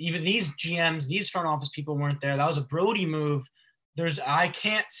 even these GMs, these front office people weren't there. That was a Brody move. I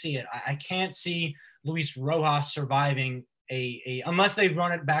can't see it. I can't see Luis Rojas surviving unless they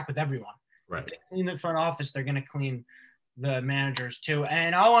run it back with everyone. Right. If they clean the front office, they're going to clean the managers too.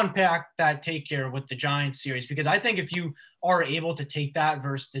 And I'll unpack that take here with the Giants series, because I think if you are able to take that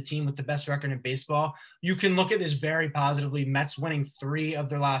versus the team with the best record in baseball, you can look at this very positively. Mets winning 3 of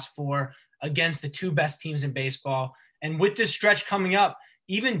their last 4 against the 2 best teams in baseball. And with this stretch coming up,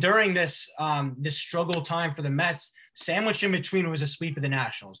 even during this struggle time for the Mets, sandwiched in between was a sweep of the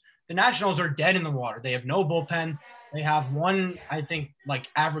Nationals. The Nationals are dead in the water. They have no bullpen. They have one, I think, like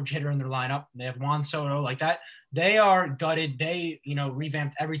average hitter in their lineup. They have Juan Soto like that. They are gutted. They,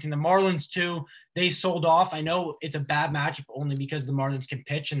 revamped everything. The Marlins too, they sold off. I know it's a bad matchup only because the Marlins can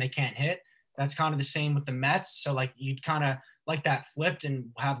pitch and they can't hit. That's kind of the same with the Mets. So like you'd kind of like that flipped and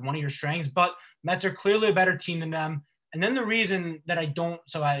have one of your strengths, but Mets are clearly a better team than them. And then the reason that I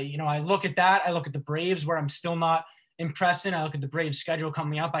look at that, I look at the Braves where I'm still not impressed in. I look at the Braves schedule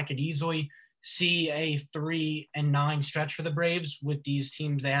coming up. I could easily see a 3-9 stretch for the Braves with these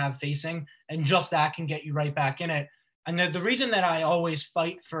teams they have facing, and just that can get you right back in it. And the reason that I always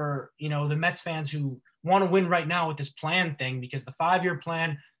fight for, the Mets fans who want to win right now with this plan thing, because the 5-year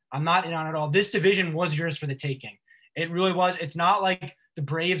plan, I'm not in on it all. This division was yours for the taking. It really was. It's not like the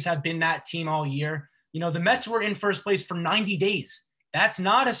Braves have been that team all year. The Mets were in first place for 90 days. That's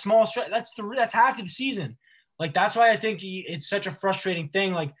not a small stretch. That's half of the season. Like, that's why I think it's such a frustrating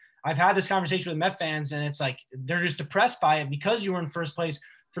thing. Like, I've had this conversation with Met fans, and it's like they're just depressed by it because you were in first place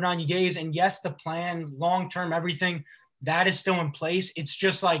for 90 days. And yes, the plan, long-term, everything, that is still in place. It's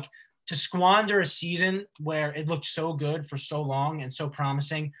just like to squander a season where it looked so good for so long and so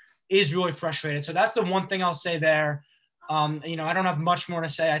promising is really frustrating. So that's the one thing I'll say there. I don't have much more to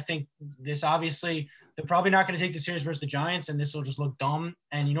say. I think this, obviously, they're probably not going to take the series versus the Giants, and this will just look dumb.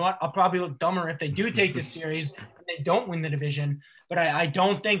 And you know what? I'll probably look dumber if they do take the series and they don't win the division. But I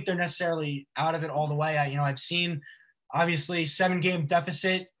don't think they're necessarily out of it all the way. I've seen, obviously, 7-game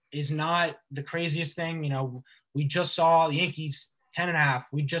deficit is not the craziest thing. We just saw the Yankees 10.5.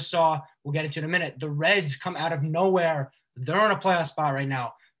 We just saw, we'll get into in a minute, the Reds come out of nowhere. They're in a playoff spot right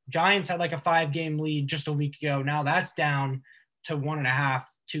now. Giants had like a 5-game lead just a week ago. Now that's down to 1.5,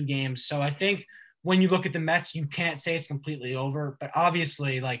 2 games. So I think when you look at the Mets, you can't say it's completely over. But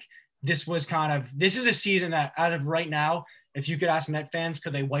obviously, like, this is a season that, as of right now, if you could ask Met fans,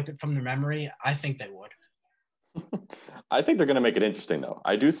 could they wipe it from their memory? I think they would. I think they're going to make it interesting, though.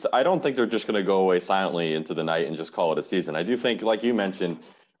 I don't think they're just going to go away silently into the night and just call it a season. I do think, like you mentioned,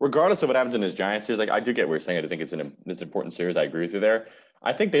 regardless of what happens in this Giants series, like, I do get what you're saying. I think it's an important series. I agree with you there.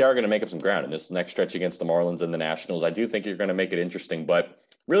 I think they are going to make up some ground in this next stretch against the Marlins and the Nationals. I do think you're going to make it interesting. But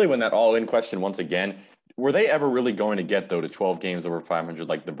really, when that all-in question, once again, were they ever really going to get, though, to 12 games over 500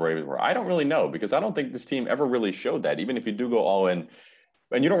 like the Braves were? I don't really know, because I don't think this team ever really showed that. Even if you do go all in,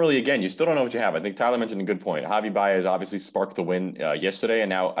 and you don't really, again, you still don't know what you have. I think Tyler mentioned a good point. Javi Baez obviously sparked the win yesterday, and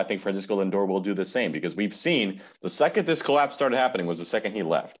now I think Francisco Lindor will do the same, because we've seen the second this collapse started happening was the second he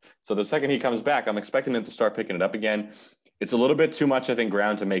left. So the second he comes back, I'm expecting him to start picking it up again. It's a little bit too much, I think,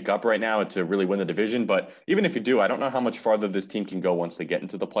 ground to make up right now to really win the division. But even if you do, I don't know how much farther this team can go once they get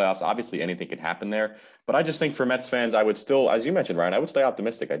into the playoffs. Obviously, anything can happen there. But I just think for Mets fans, I would still, as you mentioned, Ryan, I would stay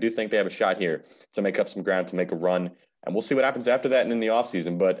optimistic. I do think they have a shot here to make up some ground, to make a run. And we'll see what happens after that and in the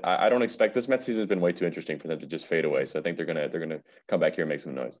offseason. But I don't expect, this Mets season has been way too interesting for them to just fade away. So I think they're gonna come back here and make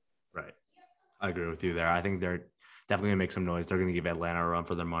some noise. Right. I agree with you there. I think they're definitely going to make some noise. They're going to give Atlanta a run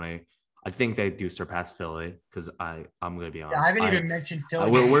for their money. I think they do surpass Philly because I'm going to be honest. Yeah, I haven't even mentioned Philly.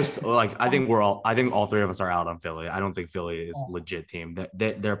 We're like I think all three of us are out on Philly. I don't think Philly is a legit team.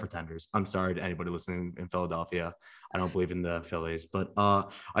 They're pretenders. I'm sorry to anybody listening in Philadelphia. I don't believe in the Phillies, but I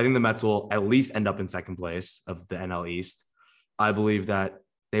think the Mets will at least end up in second place of the NL East. I believe that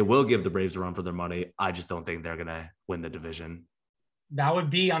they will give the Braves a run for their money. I just don't think they're going to win the division. That would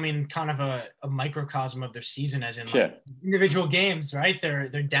be, kind of a microcosm of their season, as in individual games, right? They're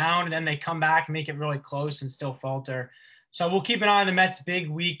down and then they come back, make it really close and still falter. So we'll keep an eye on the Mets' big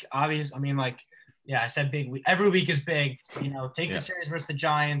week. Obviously, I said big week. Every week is big. Take the series versus the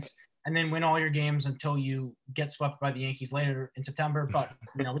Giants and then win all your games until you get swept by the Yankees later in September. But,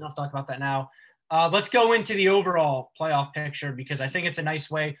 we don't have to talk about that now. Let's go into the overall playoff picture because I think it's a nice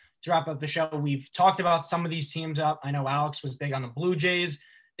way to wrap up the show. We've talked about some of these teams up. I know Alex was big on the Blue Jays.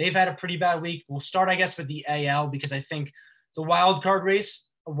 They've had a pretty bad week. We'll start, I guess, with the AL because I think the wild card race,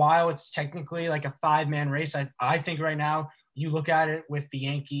 while it's technically like a 5-man race, I think right now you look at it with the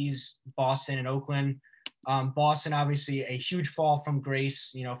Yankees, Boston, and Oakland. Boston, obviously, a huge fall from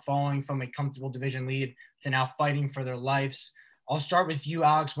grace, falling from a comfortable division lead to now fighting for their lives. I'll start with you,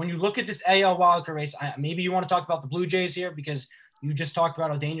 Alex. When you look at this AL wildcard race, maybe you want to talk about the Blue Jays here because you just talked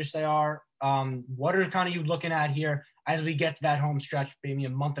about how dangerous they are. What are kind of you looking at here as we get to that home stretch, maybe a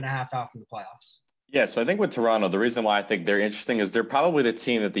month and a half out from the playoffs? Yeah, so I think with Toronto, the reason why I think they're interesting is they're probably the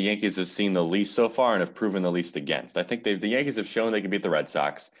team that the Yankees have seen the least so far and have proven the least against. I think the Yankees have shown they can beat the Red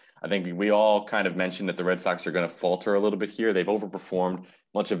Sox. I think we all kind of mentioned that the Red Sox are going to falter a little bit here. They've overperformed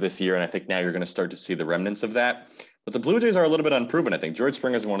much of this year, and I think now you're going to start to see the remnants of that. But the Blue Jays are a little bit unproven. I think George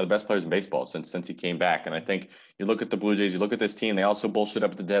Springer is one of the best players in baseball since he came back. And I think you look at the Blue Jays, you look at this team, they also bullshit up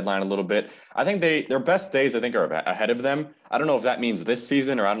at the deadline a little bit. I think their best days, I think, are ahead of them. I don't know if that means this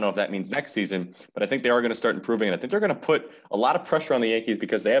season or I don't know if that means next season, but I think they are going to start improving. And I think they're going to put a lot of pressure on the Yankees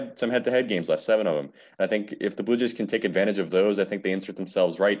because they have some head-to-head games left, 7 of them. And I think if the Blue Jays can take advantage of those, I think they insert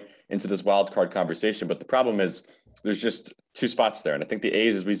themselves right into this wild card conversation. But the problem is there's just 2 spots there. And I think the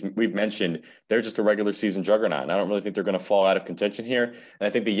A's, as we've mentioned, they're just a regular season juggernaut. And I don't really think they're going to fall out of contention here. And I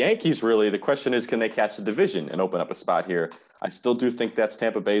think the Yankees, really, the question is, can they catch the division and open up a spot here? I still do think that's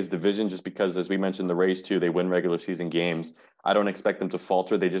Tampa Bay's division just because, as we mentioned, the Rays, too, they win regular season games. I don't expect them to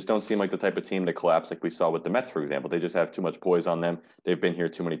falter. They just don't seem like the type of team to collapse like we saw with the Mets, for example. They just have too much poise on them. They've been here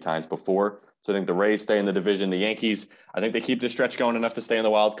too many times before. So I think the Rays stay in the division. The Yankees, I think they keep this stretch going enough to stay in the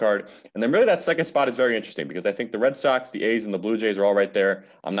wild card. And then really that second spot is very interesting because I think the Red Sox, the A's, and the Blue Jays are all right there.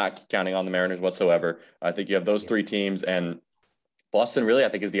 I'm not counting on the Mariners whatsoever. I think you have those 3 teams, and Boston really, I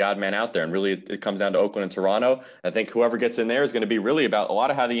think, is the odd man out there. And really, it comes down to Oakland and Toronto. I think whoever gets in there is going to be really about a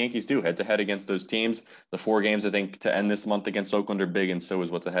lot of how the Yankees do head-to-head against those teams. The 4 games, I think, to end this month against Oakland are big, and so is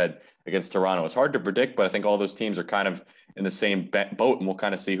what's ahead against Toronto. It's hard to predict, but I think all those teams are kind of in the same boat, and we'll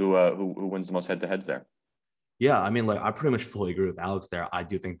kind of see who wins the most head-to-heads there. Yeah, I pretty much fully agree with Alex there. I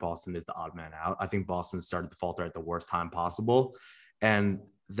do think Boston is the odd man out. I think Boston started to falter at the worst time possible, and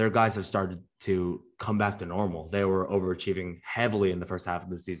their guys have started to come back to normal. They were overachieving heavily in the first half of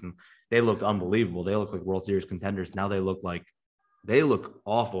the season. They looked unbelievable. They look like World Series contenders. Now they look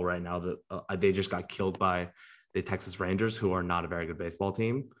awful right now. That they just got killed by the Texas Rangers, who are not a very good baseball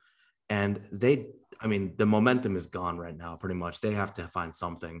team. And the momentum is gone right now, pretty much. They have to find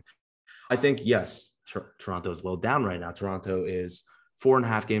something. I think, yes, Toronto is a little down right now. Toronto is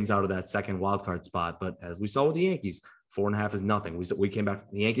 4.5 games out of that second wildcard spot. But as we saw with the Yankees, 4.5 is nothing. We came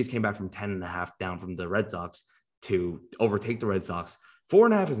back. The Yankees came back from 10.5 down from the Red Sox to overtake the Red Sox.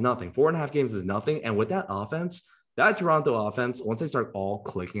 4.5 is nothing. 4.5 games is nothing. And with that offense, that Toronto offense, once they start all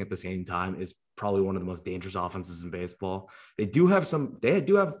clicking at the same time, is probably one of the most dangerous offenses in baseball. They do have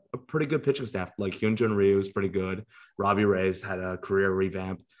a pretty good pitching staff. Like Hyunjin Ryu is pretty good. Robbie Reyes had a career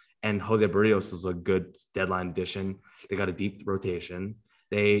revamp, and Jose Barrios is a good deadline addition. They got a deep rotation.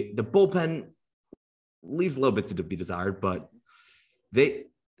 The bullpen leaves a little bit to be desired, but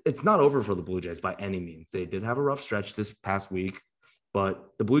it's not over for the Blue Jays by any means. They did have a rough stretch this past week,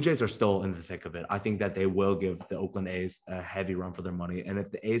 but the Blue Jays are still in the thick of it. I think that they will give the Oakland A's a heavy run for their money. And if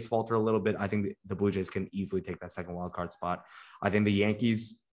the A's falter a little bit, I think the Blue Jays can easily take that second wild card spot. I think the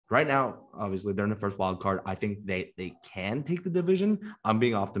Yankees right now, obviously they're in the first wild card. I think they can take the division. I'm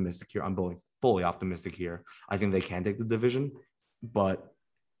being optimistic here. I'm being fully optimistic here. I think they can take the division, but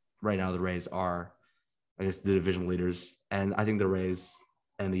right now the Rays are, I guess, the division leaders. And I think the Rays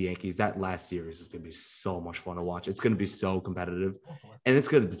and the Yankees, that last series is going to be so much fun to watch. It's going to be so competitive, and it's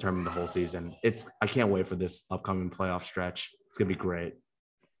going to determine the whole season. I can't wait for this upcoming playoff stretch. It's going to be great.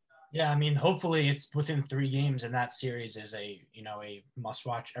 Yeah, hopefully it's within 3 games, and that series is a must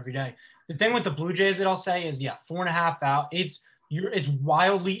watch every day. The thing with the Blue Jays that I'll say is, 4.5 out. it's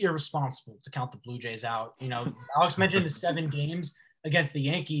wildly irresponsible to count the Blue Jays out. You know, Alex mentioned the 7 games against the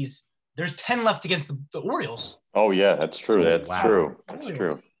Yankees. There's 10 left against the Orioles. Oh, yeah, that's true. That's Wow. true. That's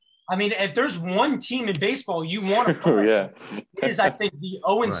true. I mean, if there's one team in baseball you want to True, yeah. it is, I think, the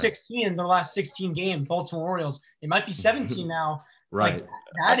 0-16 in their last 16 game, Baltimore Orioles. It might be 17 now. Right. Like,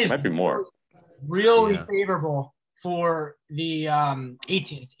 that is might be more. really Yeah. favorable for the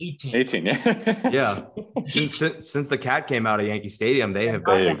 18. It's 18. 18, yeah. Yeah. Since the cat came out of Yankee Stadium, they have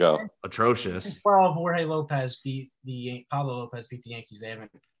There been you go. atrocious. 12, Jorge Lopez Pablo Lopez beat the Yankees. They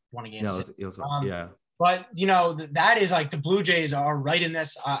haven't won a game No, since. it was Um, But, you know, that is like the Blue Jays are right in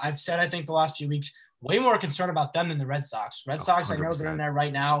this. I've said, I think, the last few weeks, way more concerned about them than the Red Sox. Red Sox, I know they're in 100%. there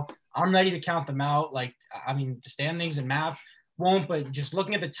right now. I'm ready to count them out. Like, I mean, the standings and math won't, but just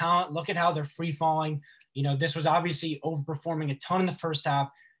looking at the talent, look at how they're free falling. You know, this was obviously overperforming a ton in the first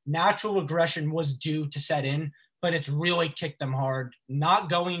half. Natural regression was due to set in, but it's really kicked them hard. Not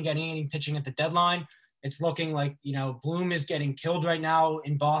going and getting any pitching at the deadline. It's looking like, you know, Bloom is getting killed right now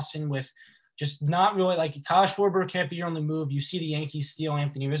in Boston with just not really, like, Kyle Schwarber can't be on the move. You see the Yankees steal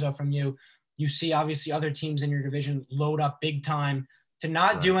Anthony Rizzo from you. You see, obviously, other teams in your division load up big time. To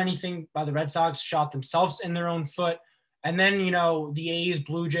not do anything by the Red Sox, shot themselves in their own foot. And then, you know, the A's,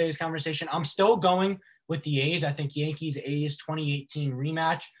 Blue Jays conversation. I'm still going with the A's. I think Yankees-A's 2018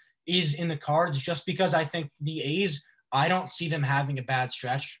 rematch is in the cards just because I think the A's, I don't see them having a bad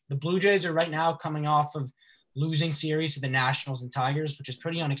stretch. The Blue Jays are right now coming off of losing series to the Nationals and Tigers, which is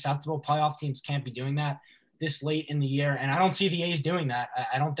pretty unacceptable. Playoff teams can't be doing that this late in the year, and I don't see the A's doing that.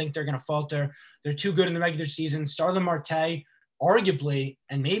 I don't think they're going to falter. They're too good in the regular season. Starlin Marte, arguably,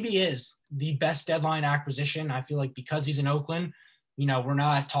 and maybe is the best deadline acquisition. I feel like because he's in Oakland, you know, we're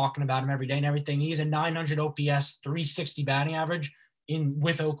not talking about him every day and everything. He's a 900 OPS, 360 batting average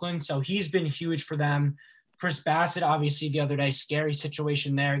with Oakland, so he's been huge for them. Chris Bassett, obviously, the other day, scary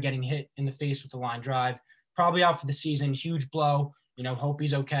situation there, getting hit in the face with a line drive. Probably out for the season, huge blow. You know, hope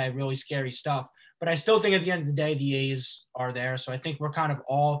he's okay. Really scary stuff. But I still think at the end of the day, the A's are there. So I think we're kind of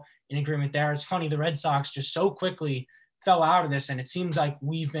all in agreement there. It's funny, the Red Sox just so quickly fell out of this. And it seems like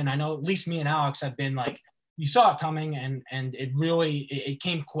we've been, I know at least me and Alex have been like, you saw it coming and it really, it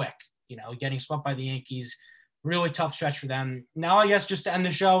came quick, you know, getting swept by the Yankees. Really tough stretch for them. Now, I guess just to end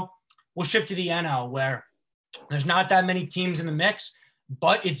the show, we'll shift to the NL where there's not that many teams in the mix,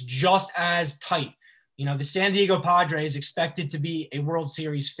 but it's just as tight. You know, the San Diego Padres expected to be a World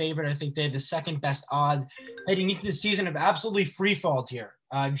Series favorite. I think they had the second best odds heading into the season, have absolutely free-falled here.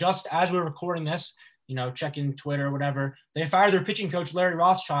 Just as we're recording this, you know, checking Twitter or whatever, they fired their pitching coach, Larry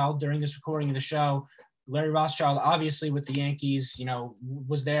Rothschild, during this recording of the show. Larry Rothschild, obviously with the Yankees, you know,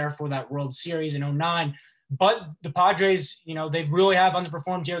 was there for that World Series in 2009. But the Padres, you know, they really have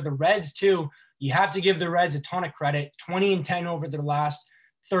underperformed here. The Reds, too, you have to give the Reds a ton of credit. 20-10 over their last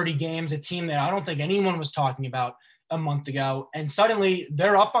 30 games, a team that I don't think anyone was talking about a month ago. And suddenly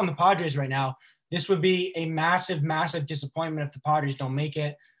they're up on the Padres right now. This would be a massive, massive disappointment if the Padres don't make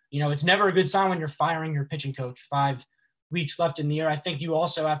it. You know, it's never a good sign when you're firing your pitching coach 5 weeks left in the year. I think you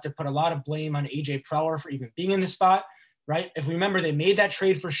also have to put a lot of blame on AJ Preller for even being in the spot, right? If we remember, they made that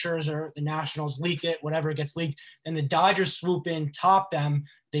trade for Scherzer, the Nationals leak it, whatever gets leaked, and the Dodgers swoop in, top them.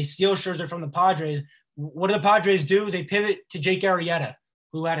 They steal Scherzer from the Padres. What do the Padres do? They pivot to Jake Arrieta,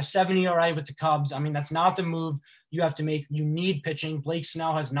 who had a 7 ERA with the Cubs. I mean, that's not the move you have to make. You need pitching. Blake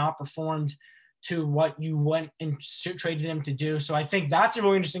Snell has not performed to what you went and traded him to do. So I think that's a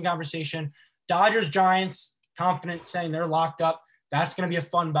really interesting conversation. Dodgers, Giants, confident saying they're locked up. That's going to be a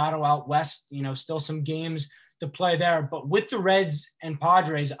fun battle out west. You know, still some games to play there. But with the Reds and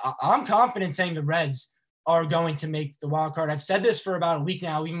Padres, I'm confident saying the Reds are going to make the wild card. I've said this for about a week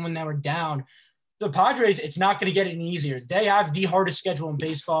now, even when they were down. The Padres, it's not going to get any easier. They have the hardest schedule in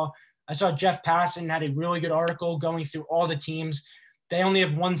baseball. I saw Jeff Passan had a really good article going through all the teams. They only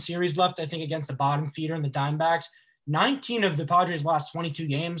have one series left, I think, against the bottom feeder and the Diamondbacks. 19 of the Padres' last 22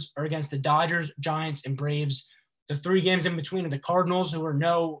 games are against the Dodgers, Giants, and Braves. The 3 games in between are the Cardinals, who are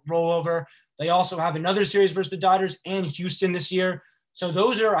no rollover. They also have another series versus the Dodgers and Houston this year. So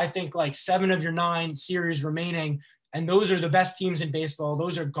those are, I think, like 7 of your 9 series remaining. And those are the best teams in baseball.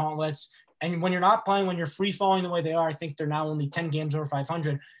 Those are gauntlets. And when you're not playing, when you're free falling the way they are, I think they're now only 10 games over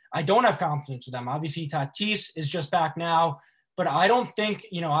 500. I don't have confidence with them. Obviously, Tatis is just back now, but I don't think,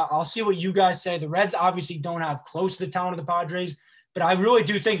 you know, I'll see what you guys say. The Reds obviously don't have close to the talent of the Padres, but I really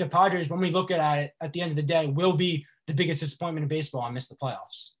do think the Padres, when we look at it at the end of the day, will be the biggest disappointment in baseball and miss the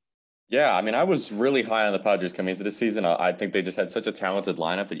playoffs. Yeah, I mean, I was really high on the Padres coming into the season. I think they just had such a talented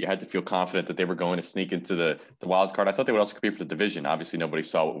lineup that you had to feel confident that they were going to sneak into the wild card. I thought they would also compete for the division. Obviously, nobody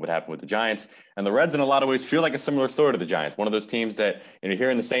saw what would happen with the Giants. And the Reds, in a lot of ways, feel like a similar story to the Giants. One of those teams that you're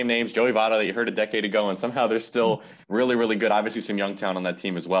hearing the same names, Joey Votto, that you heard a decade ago, and somehow they're still really, really good. Obviously, some young talent on that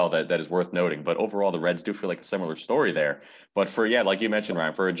team as well that is worth noting. But overall, the Reds do feel like a similar story there. But like you mentioned,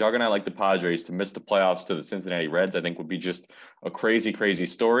 Ryan, for a juggernaut like the Padres to miss the playoffs to the Cincinnati Reds, I think would be just a crazy, crazy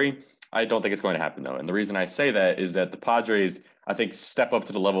story. I don't think it's going to happen, though. And the reason I say that is that the Padres, I think, step up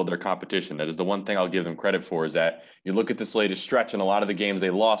to the level of their competition. That is the one thing I'll give them credit for, is that you look at this latest stretch, and a lot of the games they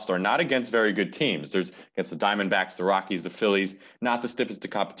lost are not against very good teams. There's against the Diamondbacks, the Rockies, the Phillies, not the stiffest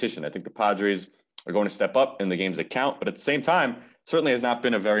of competition. I think the Padres are going to step up in the games that count. But at the same time, certainly has not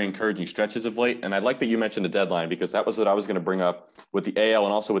been a very encouraging stretch as of late. And I like that you mentioned the deadline, because that was what I was going to bring up with the AL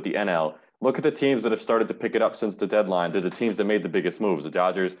and also with the NL. Look at the teams that have started to pick it up since the deadline. They're the teams that made the biggest moves. The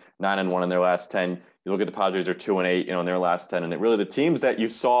Dodgers, 9-1 in their last 10. You look at the Padres, they're 2-8, in their last 10. And really the teams that you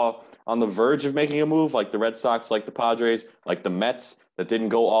saw on the verge of making a move, like the Red Sox, like the Padres, like the Mets, that didn't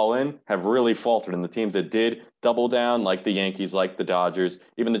go all in, have really faltered. And the teams that did double down, like the Yankees, like the Dodgers,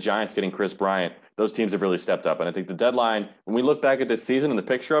 even the Giants getting Chris Bryant, those teams have really stepped up. And I think the deadline, when we look back at this season and the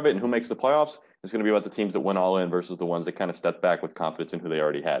picture of it and who makes the playoffs, is going to be about the teams that went all in versus the ones that kind of stepped back with confidence in who they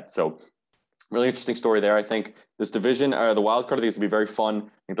already had. So really interesting story there. I think this division, the wild card, I think it's going to be very fun.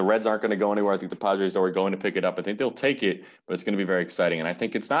 I think the Reds aren't going to go anywhere. I think the Padres are going to pick it up. I think they'll take it, but it's going to be very exciting. And I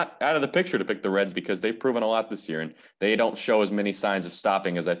think it's not out of the picture to pick the Reds, because they've proven a lot this year, and they don't show as many signs of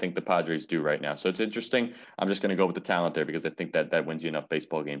stopping as I think the Padres do right now. So it's interesting. I'm just going to go with the talent there, because I think that wins you enough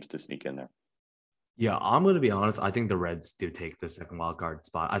baseball games to sneak in there. Yeah, I'm going to be honest. I think the Reds do take the second wild card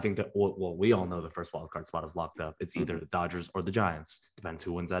spot. I think that, well, we all know the first wild card spot is locked up. It's either the Dodgers or the Giants. Depends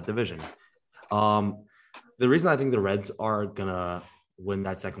who wins that division. The reason I think the Reds are going to win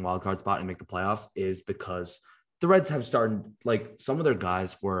that second wild card spot and make the playoffs is because the Reds have started, like, some of their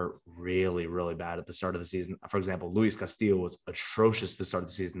guys were really, really bad at the start of the season. For example, Luis Castillo was atrocious to start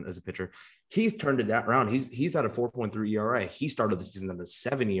the season as a pitcher. He's turned it around. He's at a 4.3 ERA. He started the season at a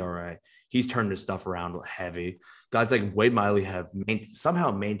 7 ERA. He's turned his stuff around heavy. Guys like Wade Miley have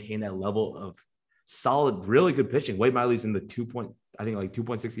somehow maintained that level of solid, really good pitching. Wade Miley's in the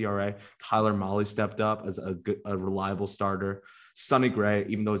 2.6 ERA. Tyler Mahle stepped up as a reliable starter. Sonny Gray,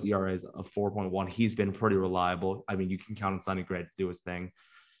 even though his ERA is a 4.1, he's been pretty reliable. I mean, you can count on Sonny Gray to do his thing.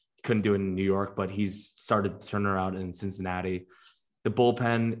 He couldn't do it in New York, but he's started to turn around in Cincinnati. The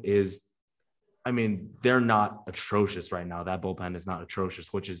bullpen is, I mean, they're not atrocious right now. That bullpen is not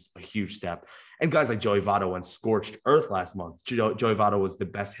atrocious, which is a huge step. And guys like Joey Votto went scorched earth last month. Joey Votto was the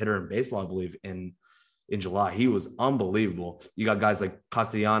best hitter in baseball, I believe, in July. He was unbelievable. You got guys like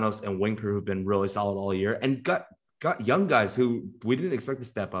Castellanos and Winker who've been really solid all year, and got young guys who we didn't expect to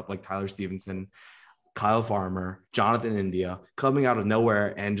step up, like Tyler Stevenson, Kyle Farmer, Jonathan India, coming out of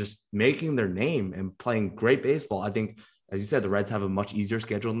nowhere and just making their name and playing great baseball. I think, as you said, the Reds have a much easier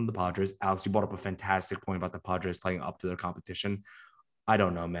schedule than the Padres. Alex, you brought up a fantastic point about the Padres playing up to their competition. I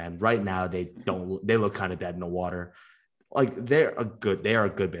don't know, man. Right now, they look kind of dead in the water. Like, they are a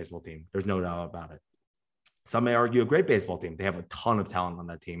good baseball team. There's no doubt about it. Some may argue a great baseball team. They have a ton of talent on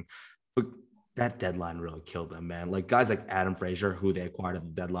that team, but that deadline really killed them, man. Like, guys like Adam Frazier, who they acquired at the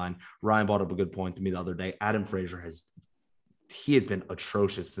deadline. Ryan brought up a good point to me the other day. Adam Frazier has been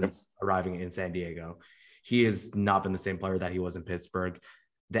atrocious since arriving in San Diego. He has not been the same player that he was in Pittsburgh.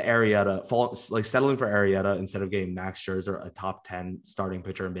 The settling for Arrieta instead of getting Max Scherzer, a top 10 starting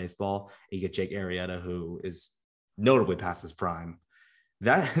pitcher in baseball. You get Jake Arrieta, who is notably past his prime.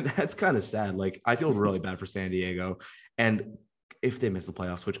 That's kind of sad. Like, I feel really bad for San Diego. And if they miss the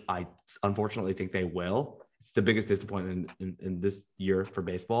playoffs, which I unfortunately think they will, it's the biggest disappointment in this year for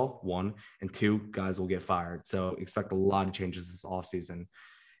baseball, 1. And 2, guys will get fired. So expect a lot of changes this offseason.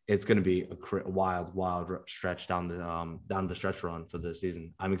 It's going to be a wild stretch down the stretch run for the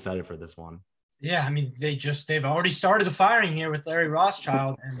season. I'm excited for this one. Yeah, I mean, they've already started the firing here with Larry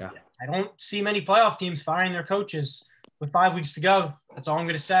Rothschild, and yeah. I don't see many playoff teams firing their coaches with 5 weeks to go. That's all I'm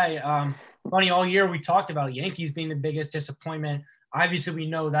going to say. Funny, all year we talked about Yankees being the biggest disappointment. Obviously, we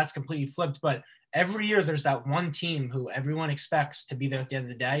know that's completely flipped, but every year there's that one team who everyone expects to be there at the end of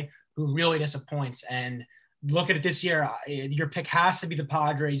the day who really disappoints. And look at it this year, your pick has to be the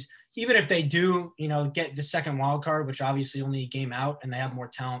Padres. Even if they do, get the second wild card, which obviously only a game out and they have more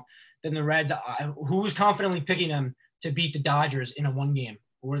talent than the Reds, who's confidently picking them to beat the Dodgers in a one game?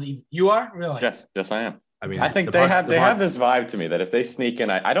 You are? Really? Yes, I am. I mean, I think they have this vibe to me that if they sneak in,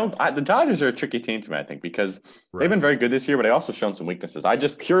 the Dodgers are a tricky team to me, I think, because they've been very good this year, but they also shown some weaknesses. I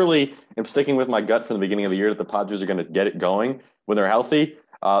just purely am sticking with my gut from the beginning of the year that the Padres are going to get it going when they're healthy.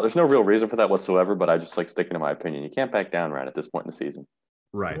 There's no real reason for that whatsoever, but I just like sticking to my opinion. You can't back down right at this point in the season.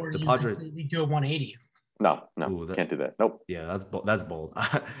 Right. Or the you Padres completely do a 180. No, Ooh, can't do that. Nope. Yeah, that's bold.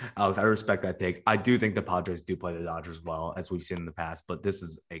 Alex, I respect that take. I do think the Padres do play the Dodgers well, as we've seen in the past, but this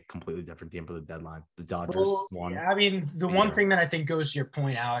is a completely different team for the deadline. The Dodgers won. I mean, the one thing that I think goes to your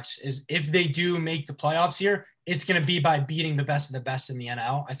point, Alex, is if they do make the playoffs here, it's going to be by beating the best of the best in the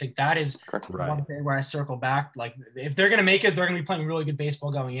NL. I think that is one thing where I circle back. Like, if they're going to make it, they're going to be playing really good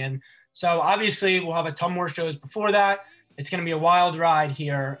baseball going in. So obviously we'll have a ton more shows before that. It's going to be a wild ride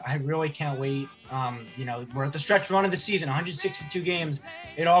here. I really can't wait. We're at the stretch run of the season, 162 games.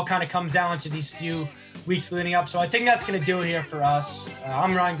 It all kind of comes down to these few weeks leading up. So I think that's going to do it here for us.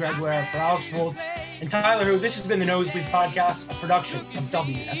 I'm Ryan Gregoire for Alex Woltz and Tyler Hu. This has been the Nosebleeds Podcast, a production of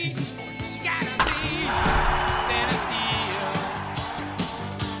WFUV Sports.